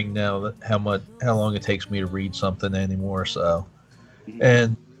worrying now that how long it takes me to read something anymore. So,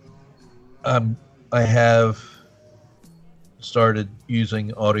 and I have started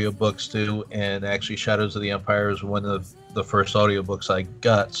using audiobooks too, and actually Shadows of the Empire is one of the first audiobooks I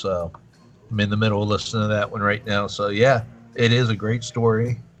got, so I'm in the middle of listening to that one right now. So yeah, it is a great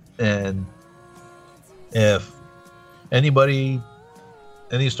story, and if any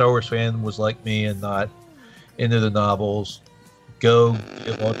Star Wars fan was like me and not into the novels, go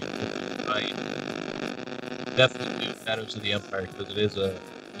give audiobooks a try. Definitely do Shadows of the Empire, because it is a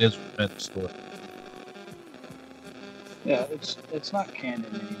tremendous story. Yeah, it's not canon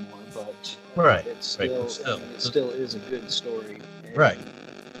anymore, but Right, it still is a good story. And, right.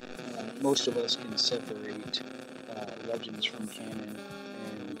 Most of us can separate legends from canon,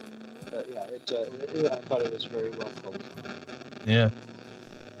 and I thought it was very well told. Yeah,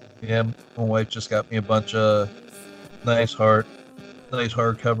 my wife just got me a bunch of nice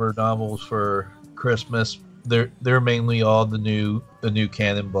hardcover novels for Christmas. They're mainly all the new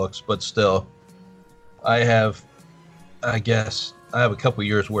canon books, but still, I guess I have a couple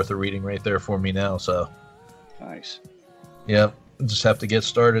years worth of reading right there for me now. So Nice. Yeah, just have to get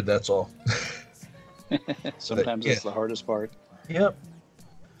started. That's all. Sometimes that's the hardest part. Yep.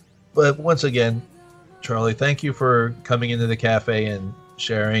 But once again, Charlie, thank you for coming into the cafe and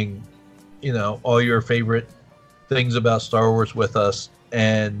sharing, all your favorite things about Star Wars with us.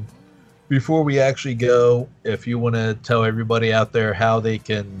 And before we actually go, if you want to tell everybody out there how they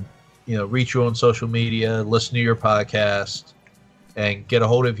can, reach you on social media, listen to your podcast, and get a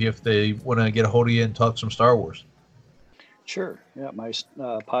hold of you if they want to get a hold of you and talk some Star Wars. Sure. Yeah, my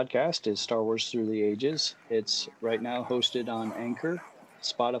podcast is Star Wars Through the Ages. It's right now hosted on Anchor,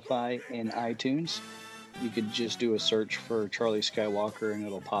 Spotify, and iTunes. You could just do a search for Charlie Skywalker and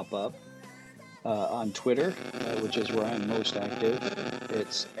it'll pop up. On Twitter, which is where I'm most active,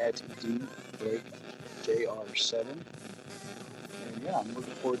 it's at DBlakeJR7. And yeah, I'm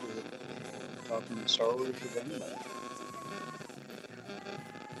looking forward to talking Star Wars with anybody.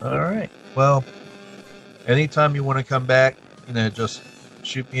 All right. Well, anytime you want to come back, just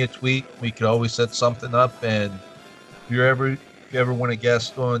shoot me a tweet. We could always set something up. And if you ever want to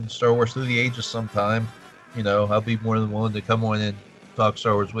guest on Star Wars Through the Ages sometime, I'll be more than willing to come on and talk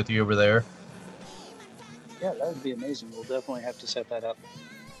Star Wars with you over there. Yeah, that would be amazing. We'll definitely have to set that up.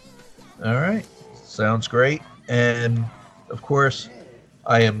 All right. Sounds great. And, of course,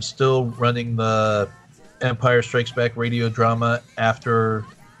 I am still running the Empire Strikes Back radio drama after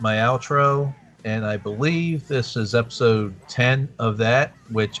my outro. And I believe this is episode 10 of that,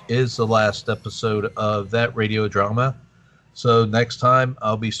 which is the last episode of that radio drama. So next time,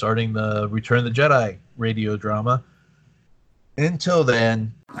 I'll be starting the Return of the Jedi radio drama. Until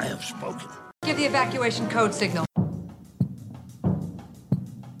then, I have spoken. Give the evacuation code signal.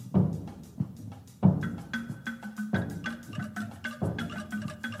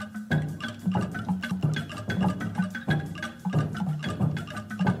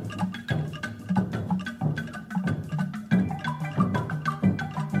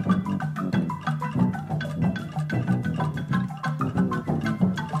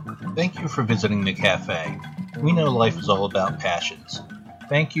 thank you for visiting the cafe. We know life is all about passions.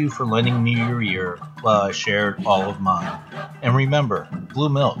 Thank you for lending me your ear while I shared all of mine. And remember, blue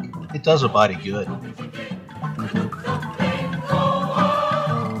milk, it does a body good.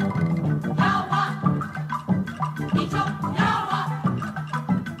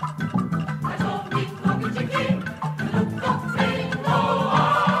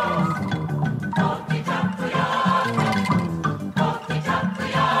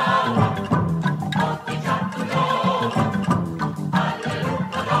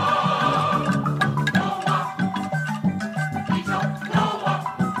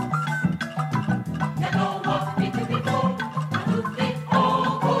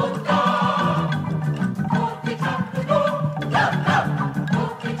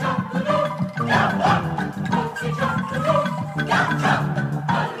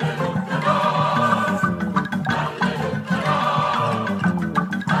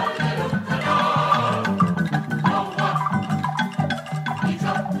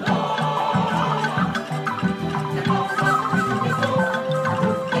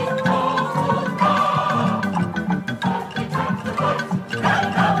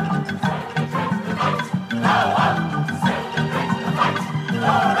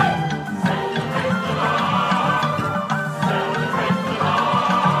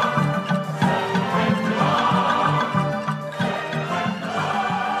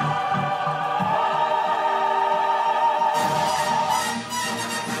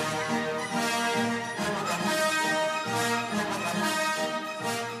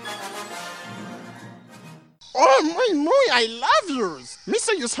 yours. Me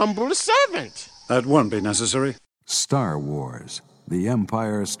say you's humble servant. That won't be necessary. Star Wars: The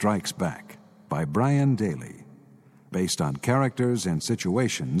Empire Strikes Back by Brian Daley. Based on characters and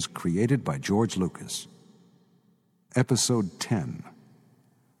situations created by George Lucas. Episode 10: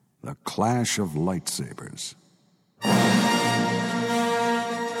 The Clash of Lightsabers.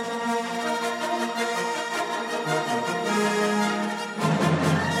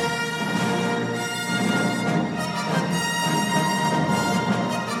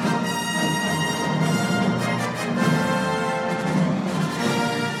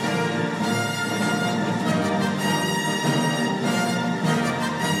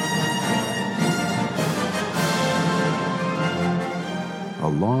 A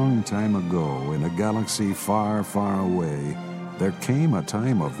long time ago, in a galaxy far, far away, there came a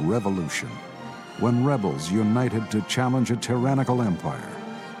time of revolution, when rebels united to challenge a tyrannical empire.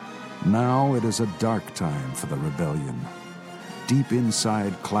 Now it is a dark time for the rebellion. Deep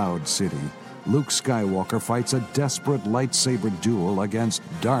inside Cloud City, Luke Skywalker fights a desperate lightsaber duel against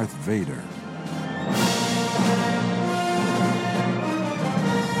Darth Vader.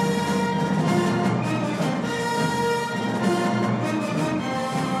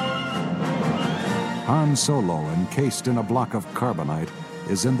 Han Solo, encased in a block of carbonite,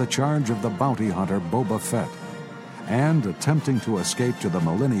 is in the charge of the bounty hunter Boba Fett. And attempting to escape to the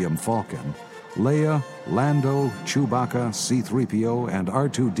Millennium Falcon, Leia, Lando, Chewbacca, C-3PO, and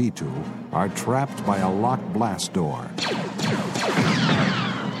R2-D2 are trapped by a locked blast door.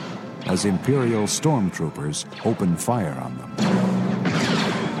 As Imperial stormtroopers open fire on them.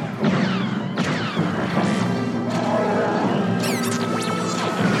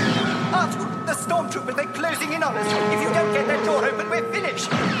 Stormtroopers, they're closing in on us. If you don't get that door open, we're finished.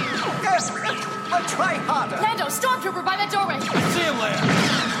 Yes, I'll try harder. Lando, stormtrooper by that doorway. See him later.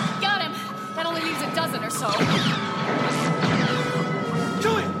 Got him. That only leaves a dozen or so.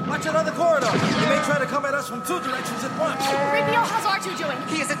 Chewie, watch another corridor. He may try to come at us from two directions at once. 3PO, how's R2 doing?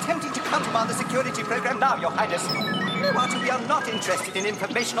 He is attempting to countermand the security program now, Your Highness. No, R2, we are not interested in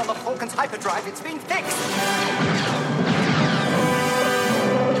information on the Falcon's hyperdrive. It's been fixed.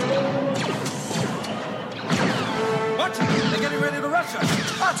 Watch it! They're getting ready to rush us!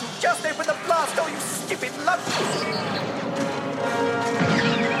 R2, just open the blast door, you stupid lump!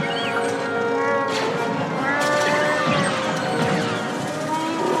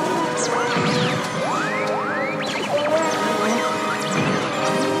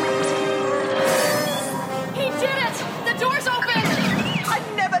 He did it! The door's open! I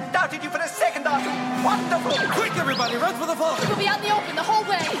never doubted you for a second, R2. Wonderful! Quick, everybody, run for the Falcon! We'll be out in the open the whole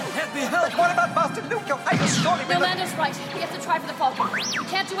way. Can't be helped! But what about Master Luke? Your Highness, surely No, Lando's right. We have to try for the Falcon. We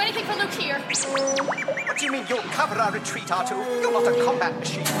can't do anything for Luke here. What do you mean you'll cover our retreat, R2? You're not a combat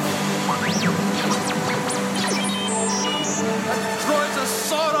machine. Troy's a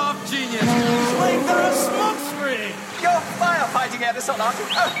sawed-off genius! He's laying there a smoke screen! You're firefighting Anderson, R2.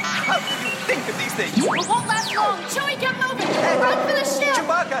 How do you think of these things? It won't last long. Chewie, get moving. Run for the ship.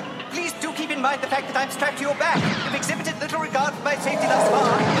 Chewbacca, please do keep in mind the fact that I'm strapped to your back. You've exhibited little regard for my safety thus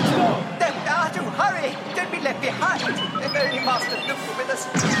far. Let's go! Then, R2, hurry! Don't be left behind. If only Master Luke were with us.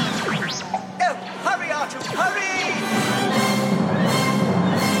 Oh, hurry, R2, hurry!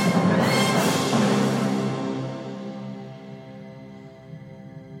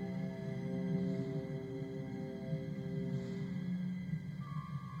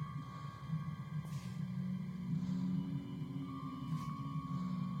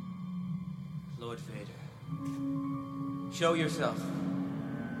 Lord Vader, show yourself.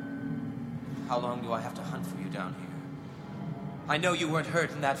 How long do I have to hunt for you down here? I know you weren't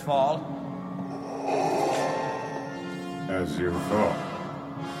hurt in that fall. As you thought,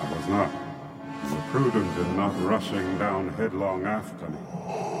 I was not. You were prudent in not rushing down headlong after me.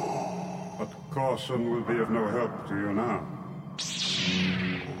 But caution will be of no help to you now.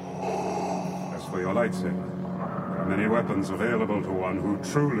 As for your lightsaber, there are many weapons available to one who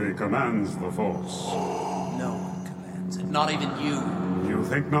truly commands the Force. No one commands it, not even you. You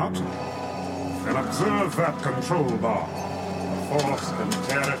think not? Then observe that control bar. The Force can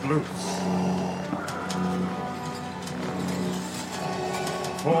tear it loose.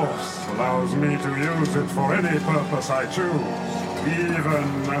 The Force allows me to use it for any purpose I choose, even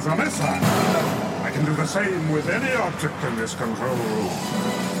as a mishap. I can do the same with any object in this control room.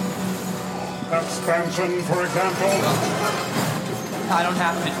 Expansion, for example. I don't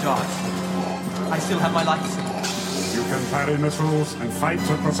have to dodge. I still have my lightsaber. You can parry missiles and fight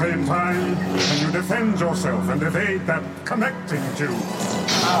at the same time, and you defend yourself and evade that connecting tube.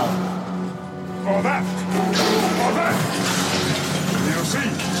 Or that. Or that. You see,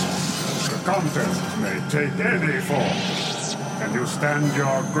 the contest may take any form. Can you stand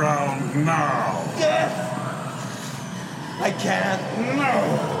your ground now? Yes! I can't.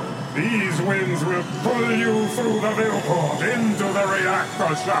 No! These winds will pull you through the viewport into the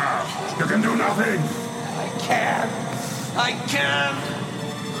reactor shaft. You can do nothing. I can't. I can't.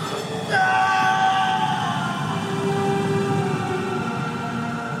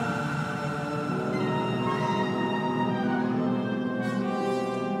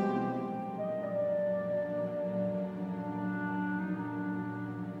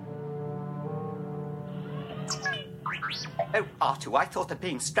 Oh, R2, I thought that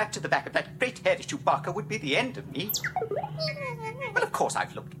being strapped to the back of that great hairy Chewbacca would be the end of me. Well, of course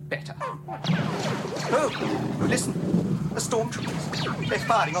I've looked better. Oh, listen. The stormtroopers. They're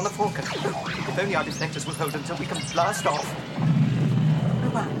firing on the Falcon. If only our deflectors will hold until we can blast off.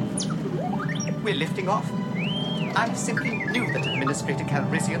 Oh, my. We're lifting off. I simply knew that Administrator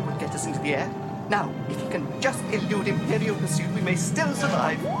Calrissian would get us into the air. Now, if he can just elude Imperial pursuit, we may still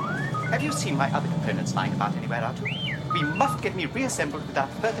survive. Have you seen my other components lying about anywhere, R2? We must get me reassembled without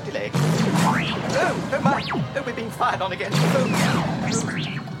further delay. Oh my! Oh, we're being fired on again. Oh.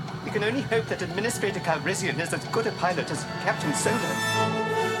 We can only hope that Administrator Calrissian is as good a pilot as Captain Solo.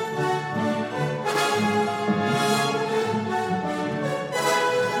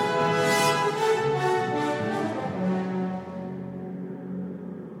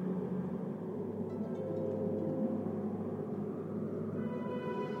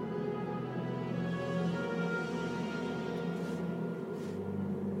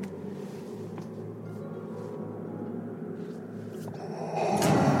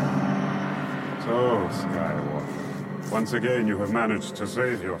 Skywalker. Once again, you have managed to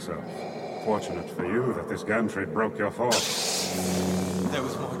save yourself. Fortunate for you that this gantry broke your fall. There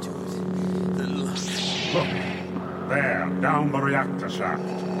was more to it than luck. Look, there, down the reactor shaft.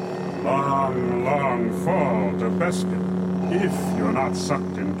 Long, long fall to Bespin. If you're not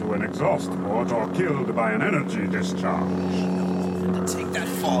sucked into an exhaust port or killed by an energy discharge. To take that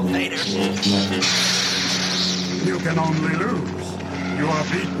fall later. You can only lose. You are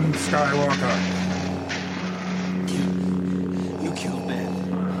beaten, Skywalker. You killed Ben,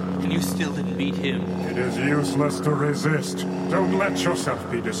 and you still didn't beat him. It is useless to resist. Don't let yourself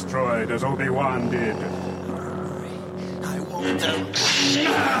be destroyed as Obi-Wan did. I won't.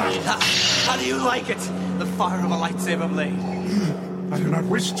 How do you like it? The fire of a lightsaber blade. I do not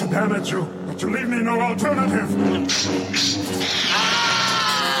wish to damage you, but you leave me no alternative.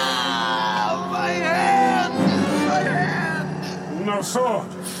 My hand! My hand! No sword.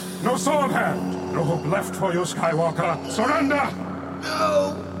 No sword hand. No hope left for you, Skywalker. Surrender!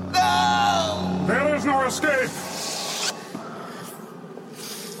 No! No! There is no escape!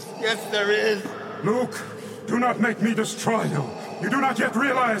 Yes, there is. Luke, do not make me destroy you. You do not yet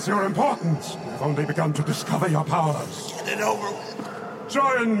realize your importance. You've only begun to discover your powers. Get it over with.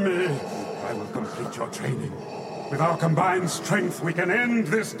 Join me. I will complete your training. With our combined strength, we can end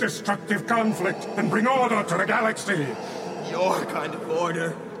this destructive conflict and bring order to the galaxy. Your kind of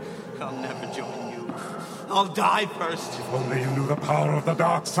order. I'll never join you. I'll die first. If only you knew the power of the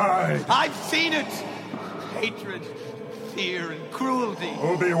dark side. I've seen it. Hatred, fear, and cruelty.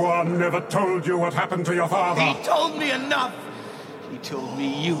 Obi-Wan never told you what happened to your father. He told me enough. He told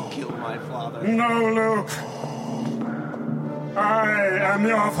me you killed my father. No, Luke. I am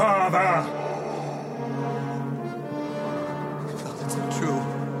your father. No, that's not true.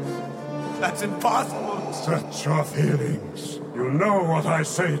 That's impossible. Search your feelings. You know what I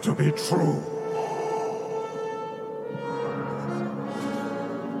say to be true.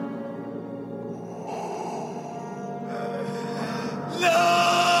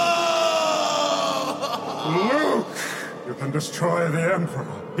 You can destroy the Emperor.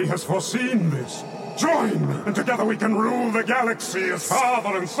 He has foreseen this. Join me, and together we can rule the galaxy as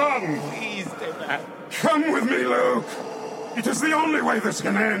father and son. Please stay back. Come with me, Luke. It is the only way this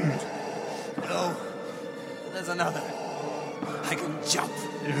can end. No. There's another. I can jump.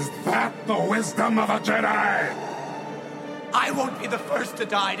 Is that the wisdom of a Jedi? I won't be the first to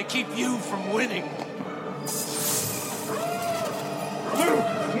die to keep you from winning.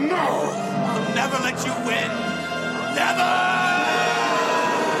 Luke, no! I'll never let you win. Never!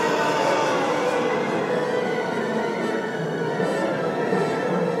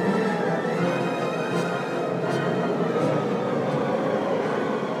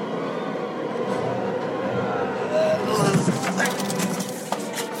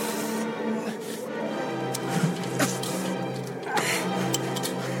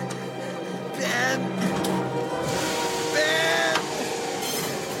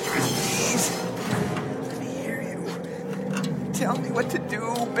 Tell me what to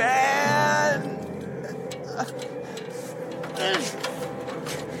do, Ben.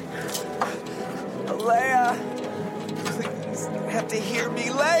 to hear me.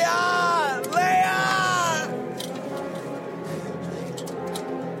 Leia! Leia!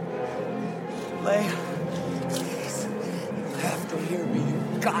 Leia. Please. You have to hear me.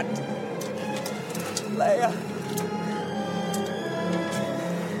 You've got to. Leia.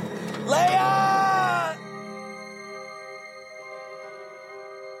 Leia!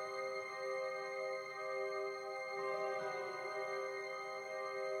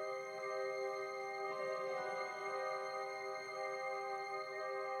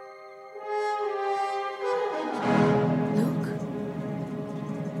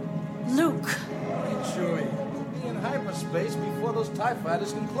 Space before those TIE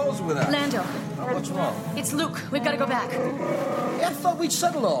fighters can close with us. Lando. Oh, what's wrong? It's Luke. We've got to go back. Yeah, I thought we'd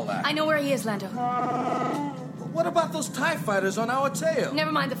settled all that. I know where he is, Lando. What about those TIE fighters on our tail?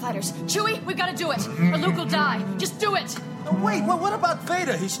 Never mind the fighters. Chewie, we've got to do it, or Luke will die. Just do it. No, wait, what about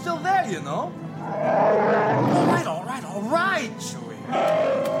Vader? He's still there, you know. All right, Chewie.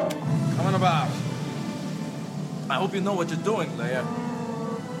 Coming about. I hope you know what you're doing, Leia.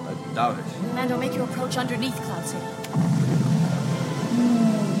 I doubt it. Lando, make your approach underneath Cloud City.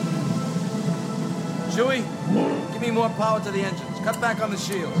 Chewie, give me more power to the engines. Cut back on the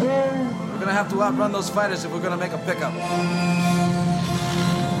shields. We're gonna have to outrun those fighters if we're gonna make a pickup.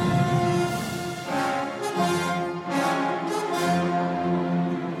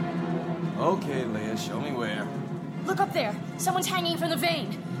 Okay, Leia, show me where. Look up there. Someone's hanging from the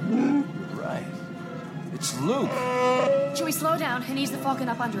vane. You're right. It's Luke. Chewie, slow down and ease the Falcon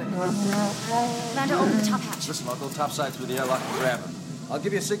up under it. Lando, open the top hatch. Listen, I'll go topside through the airlock and grab him. I'll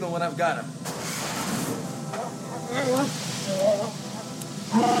give you a signal when I've got him.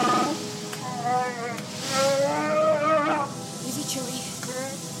 Easy, Chewie.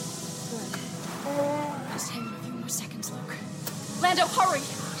 Good. Just hang on a few more seconds, Luke. Lando, hurry!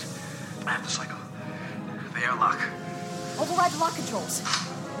 I have to cycle. The airlock. Override the lock controls.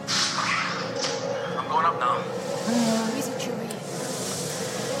 I'm going up now. Easy, Chewie.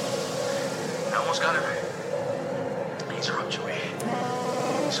 I almost got her. Ease her up, Chewie.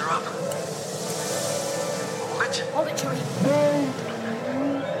 Ease her up. Hold it. Hold it, Chewie.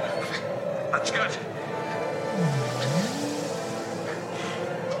 That's good.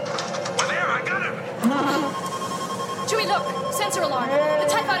 We're there, I got him. Chewie, look. Sensor alarm. The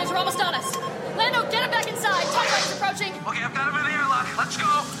TIE fighters are almost on us. Lando, get him back inside. TIE fighters approaching. Okay, I've got him in the airlock. Let's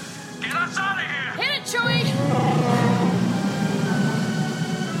go. Get us out of here. Hit it, Chewie.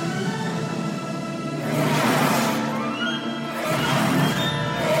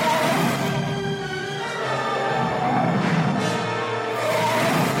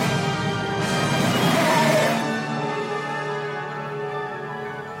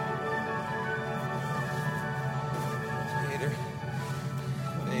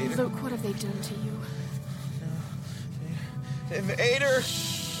 Luke, what have they done to you? Vader!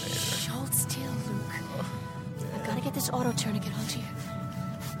 Shh, hold still, Luke. I've got to get this auto tourniquet onto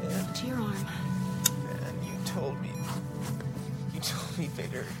your arm. Man, you told me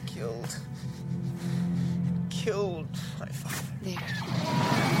Vader killed my father. There.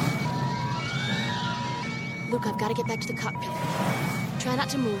 Luke, I've got to get back to the cockpit. Try not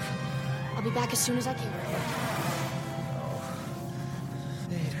to move. I'll be back as soon as I can.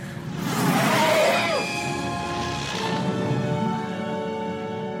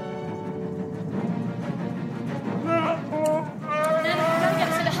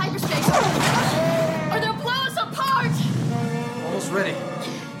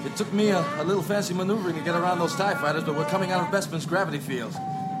 It took me a little fancy maneuvering to get around those TIE fighters, but we're coming out of Bespin's gravity field.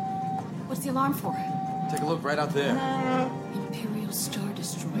 What's the alarm for? Take a look right out there. Imperial Star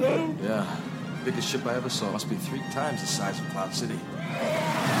Destroyer. Yeah, biggest ship I ever saw. Must be 3 times the size of Cloud City. The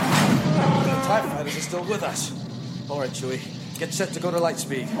TIE fighters are still with us. All right, Chewie, get set to go to light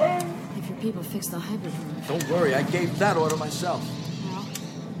speed. If your people fix the hyperdrive. Don't worry, I gave that order myself. Well,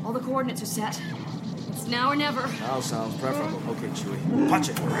 all the coordinates are set. It's now or never. Now sounds preferable. Okay, Chewie. Punch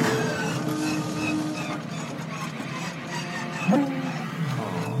it.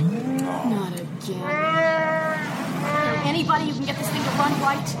 Not again. Is there anybody who can get this thing to run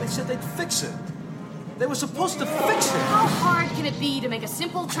right? They said they'd fix it. They were supposed to fix it. How hard can it be to make a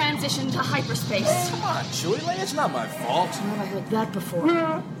simple transition to hyperspace? Come on, Chewie. It's not my fault. I've never heard that before.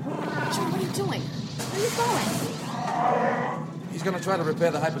 Chewie, what are you doing? Where are you going? He's gonna try to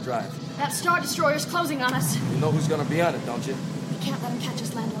repair the hyperdrive. That Star Destroyer's closing on us. You know who's gonna be on it, don't you? We can't let him catch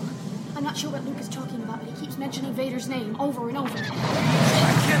us, Lando. I'm not sure what Luke is talking about, but he keeps mentioning Vader's name over and over.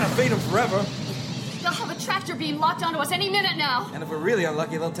 I can't evade him forever. They'll have a tractor beam locked onto us any minute now. And if we're really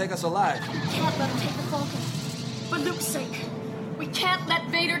unlucky, they'll take us alive. We can't let him take the Falcon. For Luke's sake, we can't let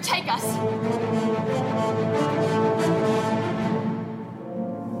Vader take us.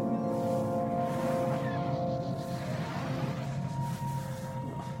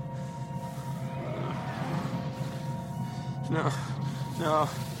 No.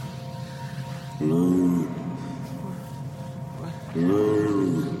 Luke. What?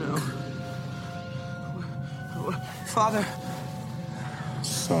 Luke. No. Father.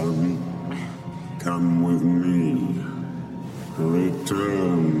 Son, come with me.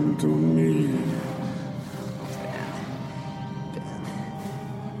 Return to me. Ben.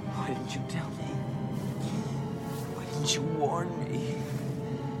 Why didn't you tell me? Why didn't you warn me?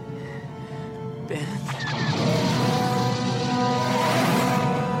 Ben.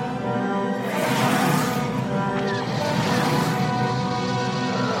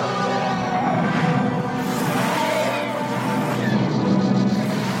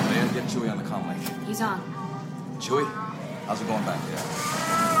 He's on. Chewie, how's it going back there?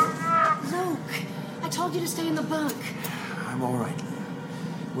 Luke, I told you to stay in the bunk. I'm all right.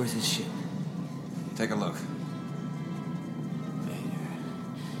 Where's his ship? Take a look.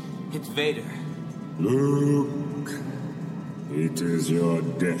 It's Vader. Luke, it is your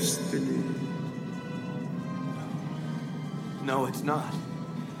destiny. No, it's not.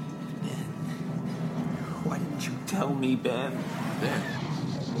 Ben. Why didn't you tell me, Ben? Ben?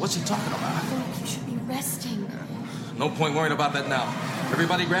 What's he talking about? Luke, you should be resting. No point worrying about that now.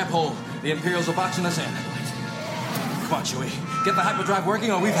 Everybody grab hold. The Imperials are boxing us in. Come on, Chewie. Get the hyperdrive working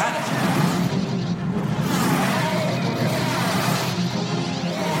or we've had it.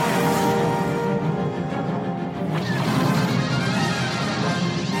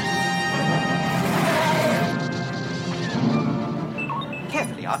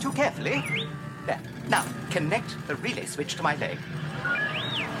 Carefully, R2, carefully. There. Now, connect the relay switch to my leg.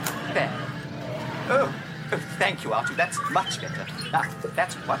 There. Oh, thank you, R2. That's much better. Now,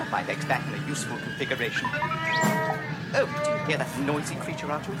 that's one of my legs back in a useful configuration. Oh, do you hear that noisy creature,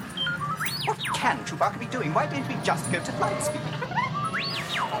 R2? What can Chewbacca be doing? Why don't we just go to light speed?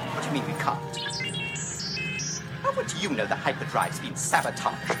 What do you mean we can't? How would you know the hyperdrive's been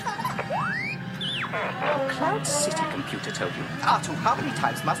sabotaged? Cloud City computer told you. R2, how many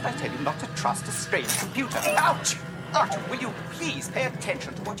times must I tell you not to trust a strange computer? Ouch! R2, will you please pay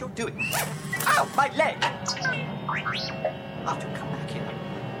attention to what you're doing? Ow, my leg! R2, come back here.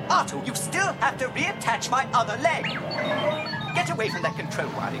 R2, you still have to reattach my other leg. Get away from that control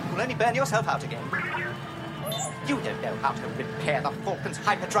wiring. You'll only burn yourself out again. You don't know how to repair the Falcon's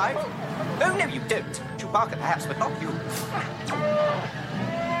hyperdrive. Oh, no, you don't. Chewbacca, perhaps, but not you.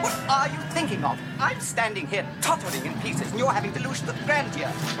 What are you thinking of? I'm standing here tottering in pieces, and you're having delusions of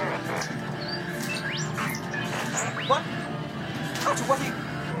grandeur. What? R2,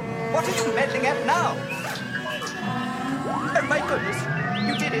 what are you meddling at now? Oh, my goodness.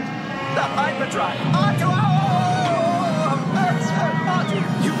 You did it. The hyperdrive. R2! R2,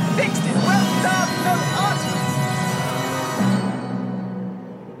 you fixed it. Well done. No, R2.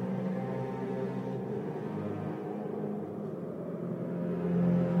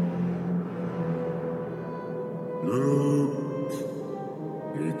 Luke,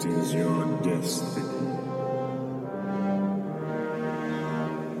 it is your destiny.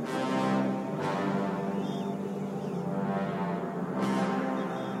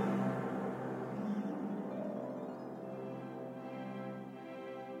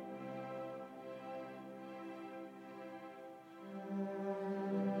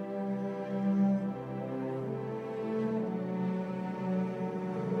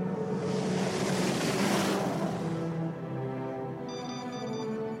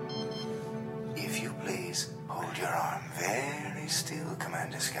 Hold your arm very still,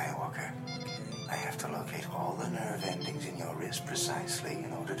 Commander Skywalker. I have to locate all the nerve endings in your wrist precisely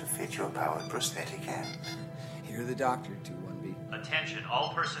in order to fit your powered prosthetic hand. You're the doctor, 2-1B. Attention,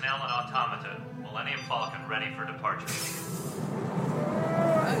 all personnel and automata. Millennium Falcon ready for departure.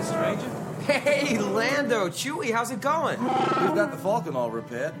 Hi, stranger. Hey, Lando, Chewie, how's it going? We've got the Falcon all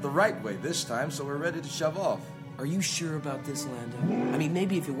repaired, the right way this time, so we're ready to shove off. Are you sure about this, Lando? I mean,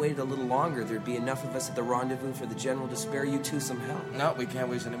 maybe if you waited a little longer, there'd be enough of us at the rendezvous for the General to spare you two some help. No, we can't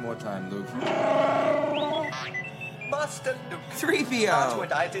waste any more time, Luke. Master Luke. 3PO. R2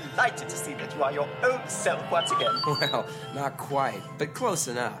 and I are delighted to see that you are your own self once again. Well, not quite, but close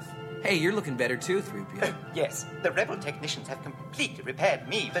enough. Hey, you're looking better too, 3PO. Yes, the Rebel technicians have completely repaired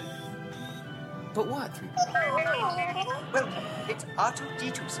me, but... But what, 3PO? Well, it's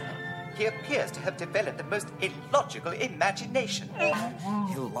R2-D2, sir. He appears to have developed the most illogical imagination.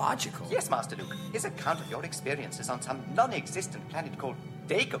 Illogical? Yes, Master Luke. His account of your experiences on some non-existent planet called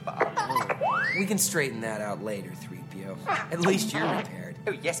Dagobah. Oh, we can straighten that out later, 3PO. At least you're repaired.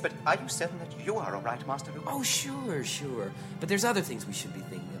 Oh, yes, but are you certain that you are all right, Master Luke? Oh, sure. But there's other things we should be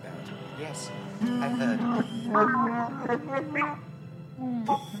thinking about. Yes, I've heard.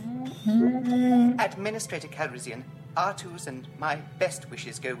 Administrator Calrissian, R2's and my best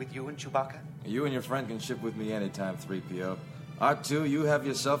wishes go with you and Chewbacca. You and your friend can ship with me anytime, 3PO. R2, you have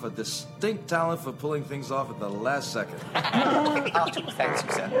yourself a distinct talent for pulling things off at the last second. R2 thanks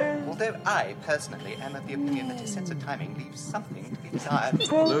you, sir. Although I, personally, am of the opinion that his sense of timing leaves something to be desired.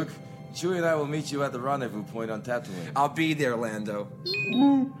 Luke, Chewie and I will meet you at the rendezvous point on Tatooine. I'll be there, Lando.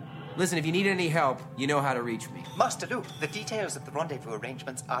 Listen, if you need any help, you know how to reach me. Master Luke, the details of the rendezvous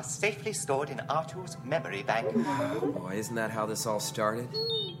arrangements are safely stored in R2's memory bank. Boy, isn't that how this all started?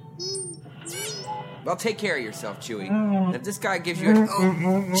 Well, take care of yourself, Chewie. And if this guy gives you a... Oh,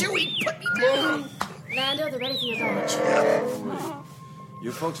 Chewie, put me down! Lando, they're ready for your launch.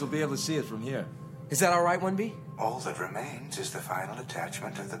 You folks will be able to see it from here. Is that all right, 1B? All that remains is the final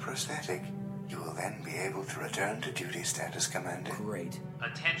attachment of the prosthetic. You will then be able to return to duty status, Commander. Great.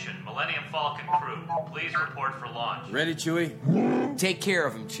 Attention, Millennium Falcon crew. Please report for launch. Ready, Chewie? Take care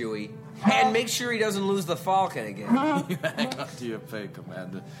of him, Chewie. And make sure he doesn't lose the Falcon again. You hang on to your pay,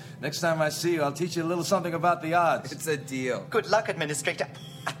 Commander. Next time I see you, I'll teach you a little something about the odds. It's a deal. Good luck, Administrator.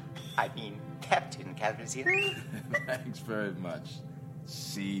 I mean, Captain Calrissian. Thanks very much.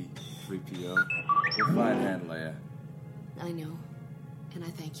 C-3PO. You're a fine hand, Leia. I know, and I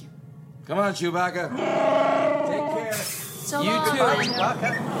thank you. Come on, Chewbacca. Take care. So you long, too.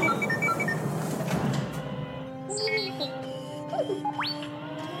 Chewbacca.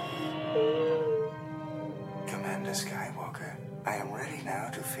 Commander Skywalker, I am ready now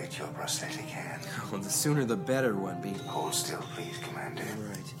to fit your prosthetic hand. Well, the sooner the better, 1B. Hold still, please, Commander. All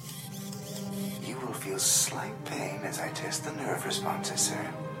right. You will feel slight pain as I test the nerve responses,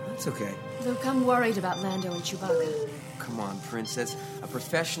 sir. That's okay. Look, I'm worried about Lando and Chewbacca. Come on, Princess. A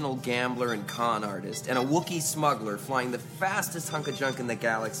professional gambler and con artist, and a Wookiee smuggler flying the fastest hunk of junk in the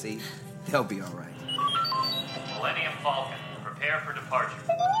galaxy. They'll be all right. Millennium Falcon, prepare for departure.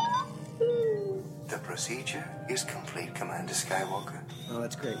 The procedure is complete, Commander Skywalker. Oh,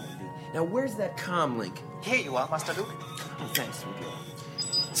 that's great, 1B. Now, where's that comm link? Here you are, Master Luke. Oh, thanks, 3PO.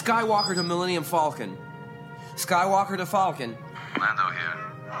 Skywalker to Millennium Falcon. Skywalker to Falcon. Lando here.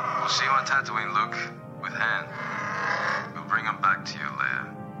 We'll see you on Tatooine, Luke. With Han. We'll bring him back to you, Leia.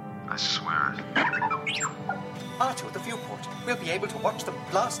 I swear it. R2 at the viewport. We'll be able to watch them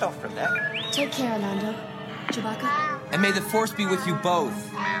blast off from there. Take care, Lando. Chewbacca. And may the Force be with you both.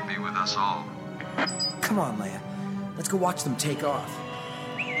 May it be with us all. Come on, Leia. Let's go watch them take off.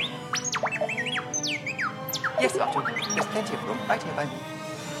 Yes, R2. There's plenty of room right here by me.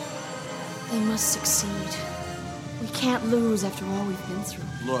 They must succeed. We can't lose after all we've been through.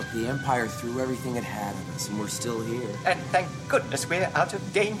 Look, the Empire threw everything it had at us, and we're still here. And thank goodness we're out of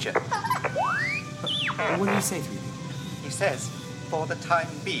danger. What did he say, 3PO? He says, for the time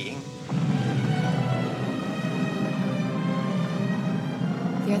being.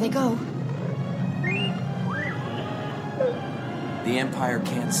 There they go. The Empire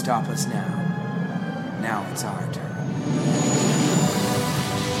can't stop us now. Now it's our turn.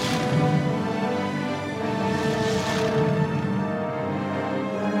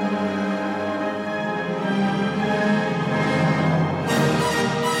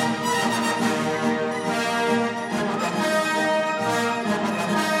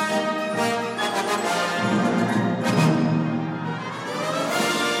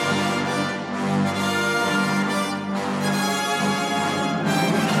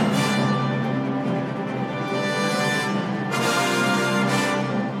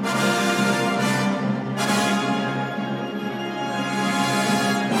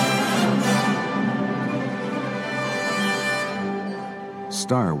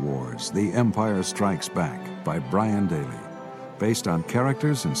 Star Wars: The Empire Strikes Back by Brian Daley, based on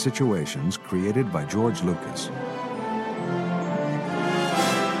characters and situations created by George Lucas.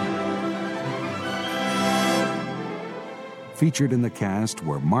 Featured in the cast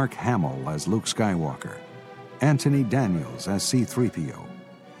were Mark Hamill as Luke Skywalker, Anthony Daniels as C-3PO,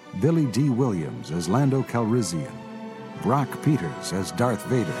 Billy D. Williams as Lando Calrissian, Brock Peters as Darth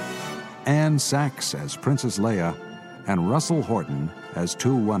Vader, Anne Sachs as Princess Leia, and Russell Horton as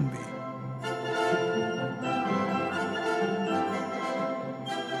 2-1B.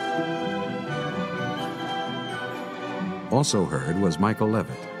 Also heard was Michael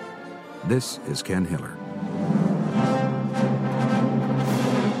Levitt. This is Ken Hiller.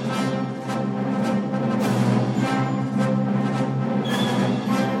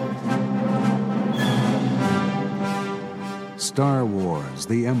 Star Wars: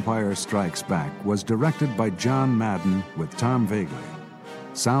 The Empire Strikes Back was directed by John Madden with Tom Vagley.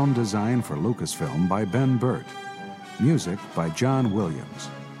 Sound design for Lucasfilm by Ben Burt. Music by John Williams.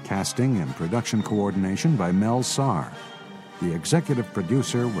 Casting and production coordination by Mel Sarr. The executive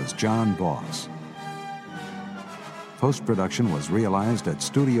producer was John Boss. Post-production was realized at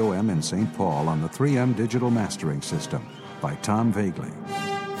Studio M in St. Paul on the 3M digital mastering system by Tom Vagley.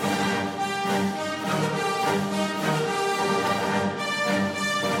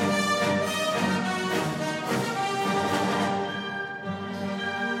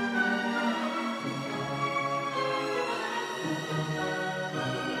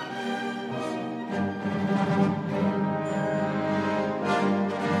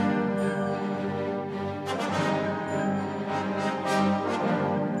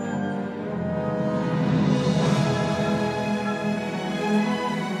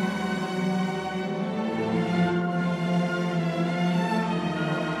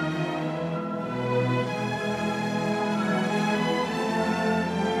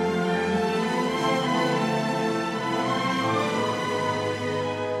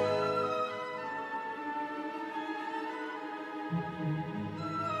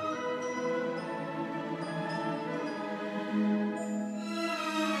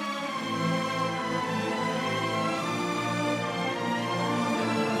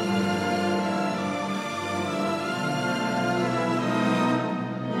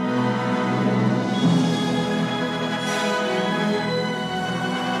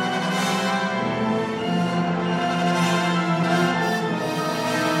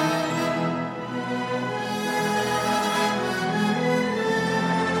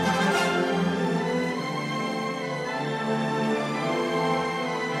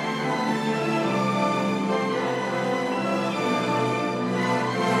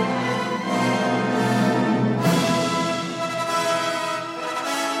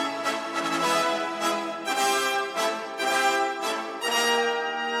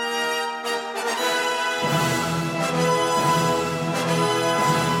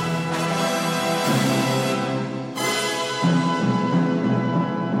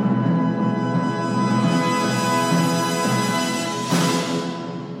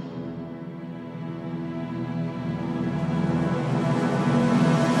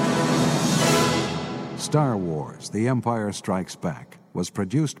 Star Wars: The Empire Strikes Back was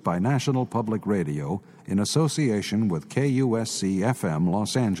produced by National Public Radio in association with KUSC-FM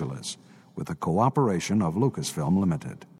Los Angeles, with the cooperation of Lucasfilm Limited.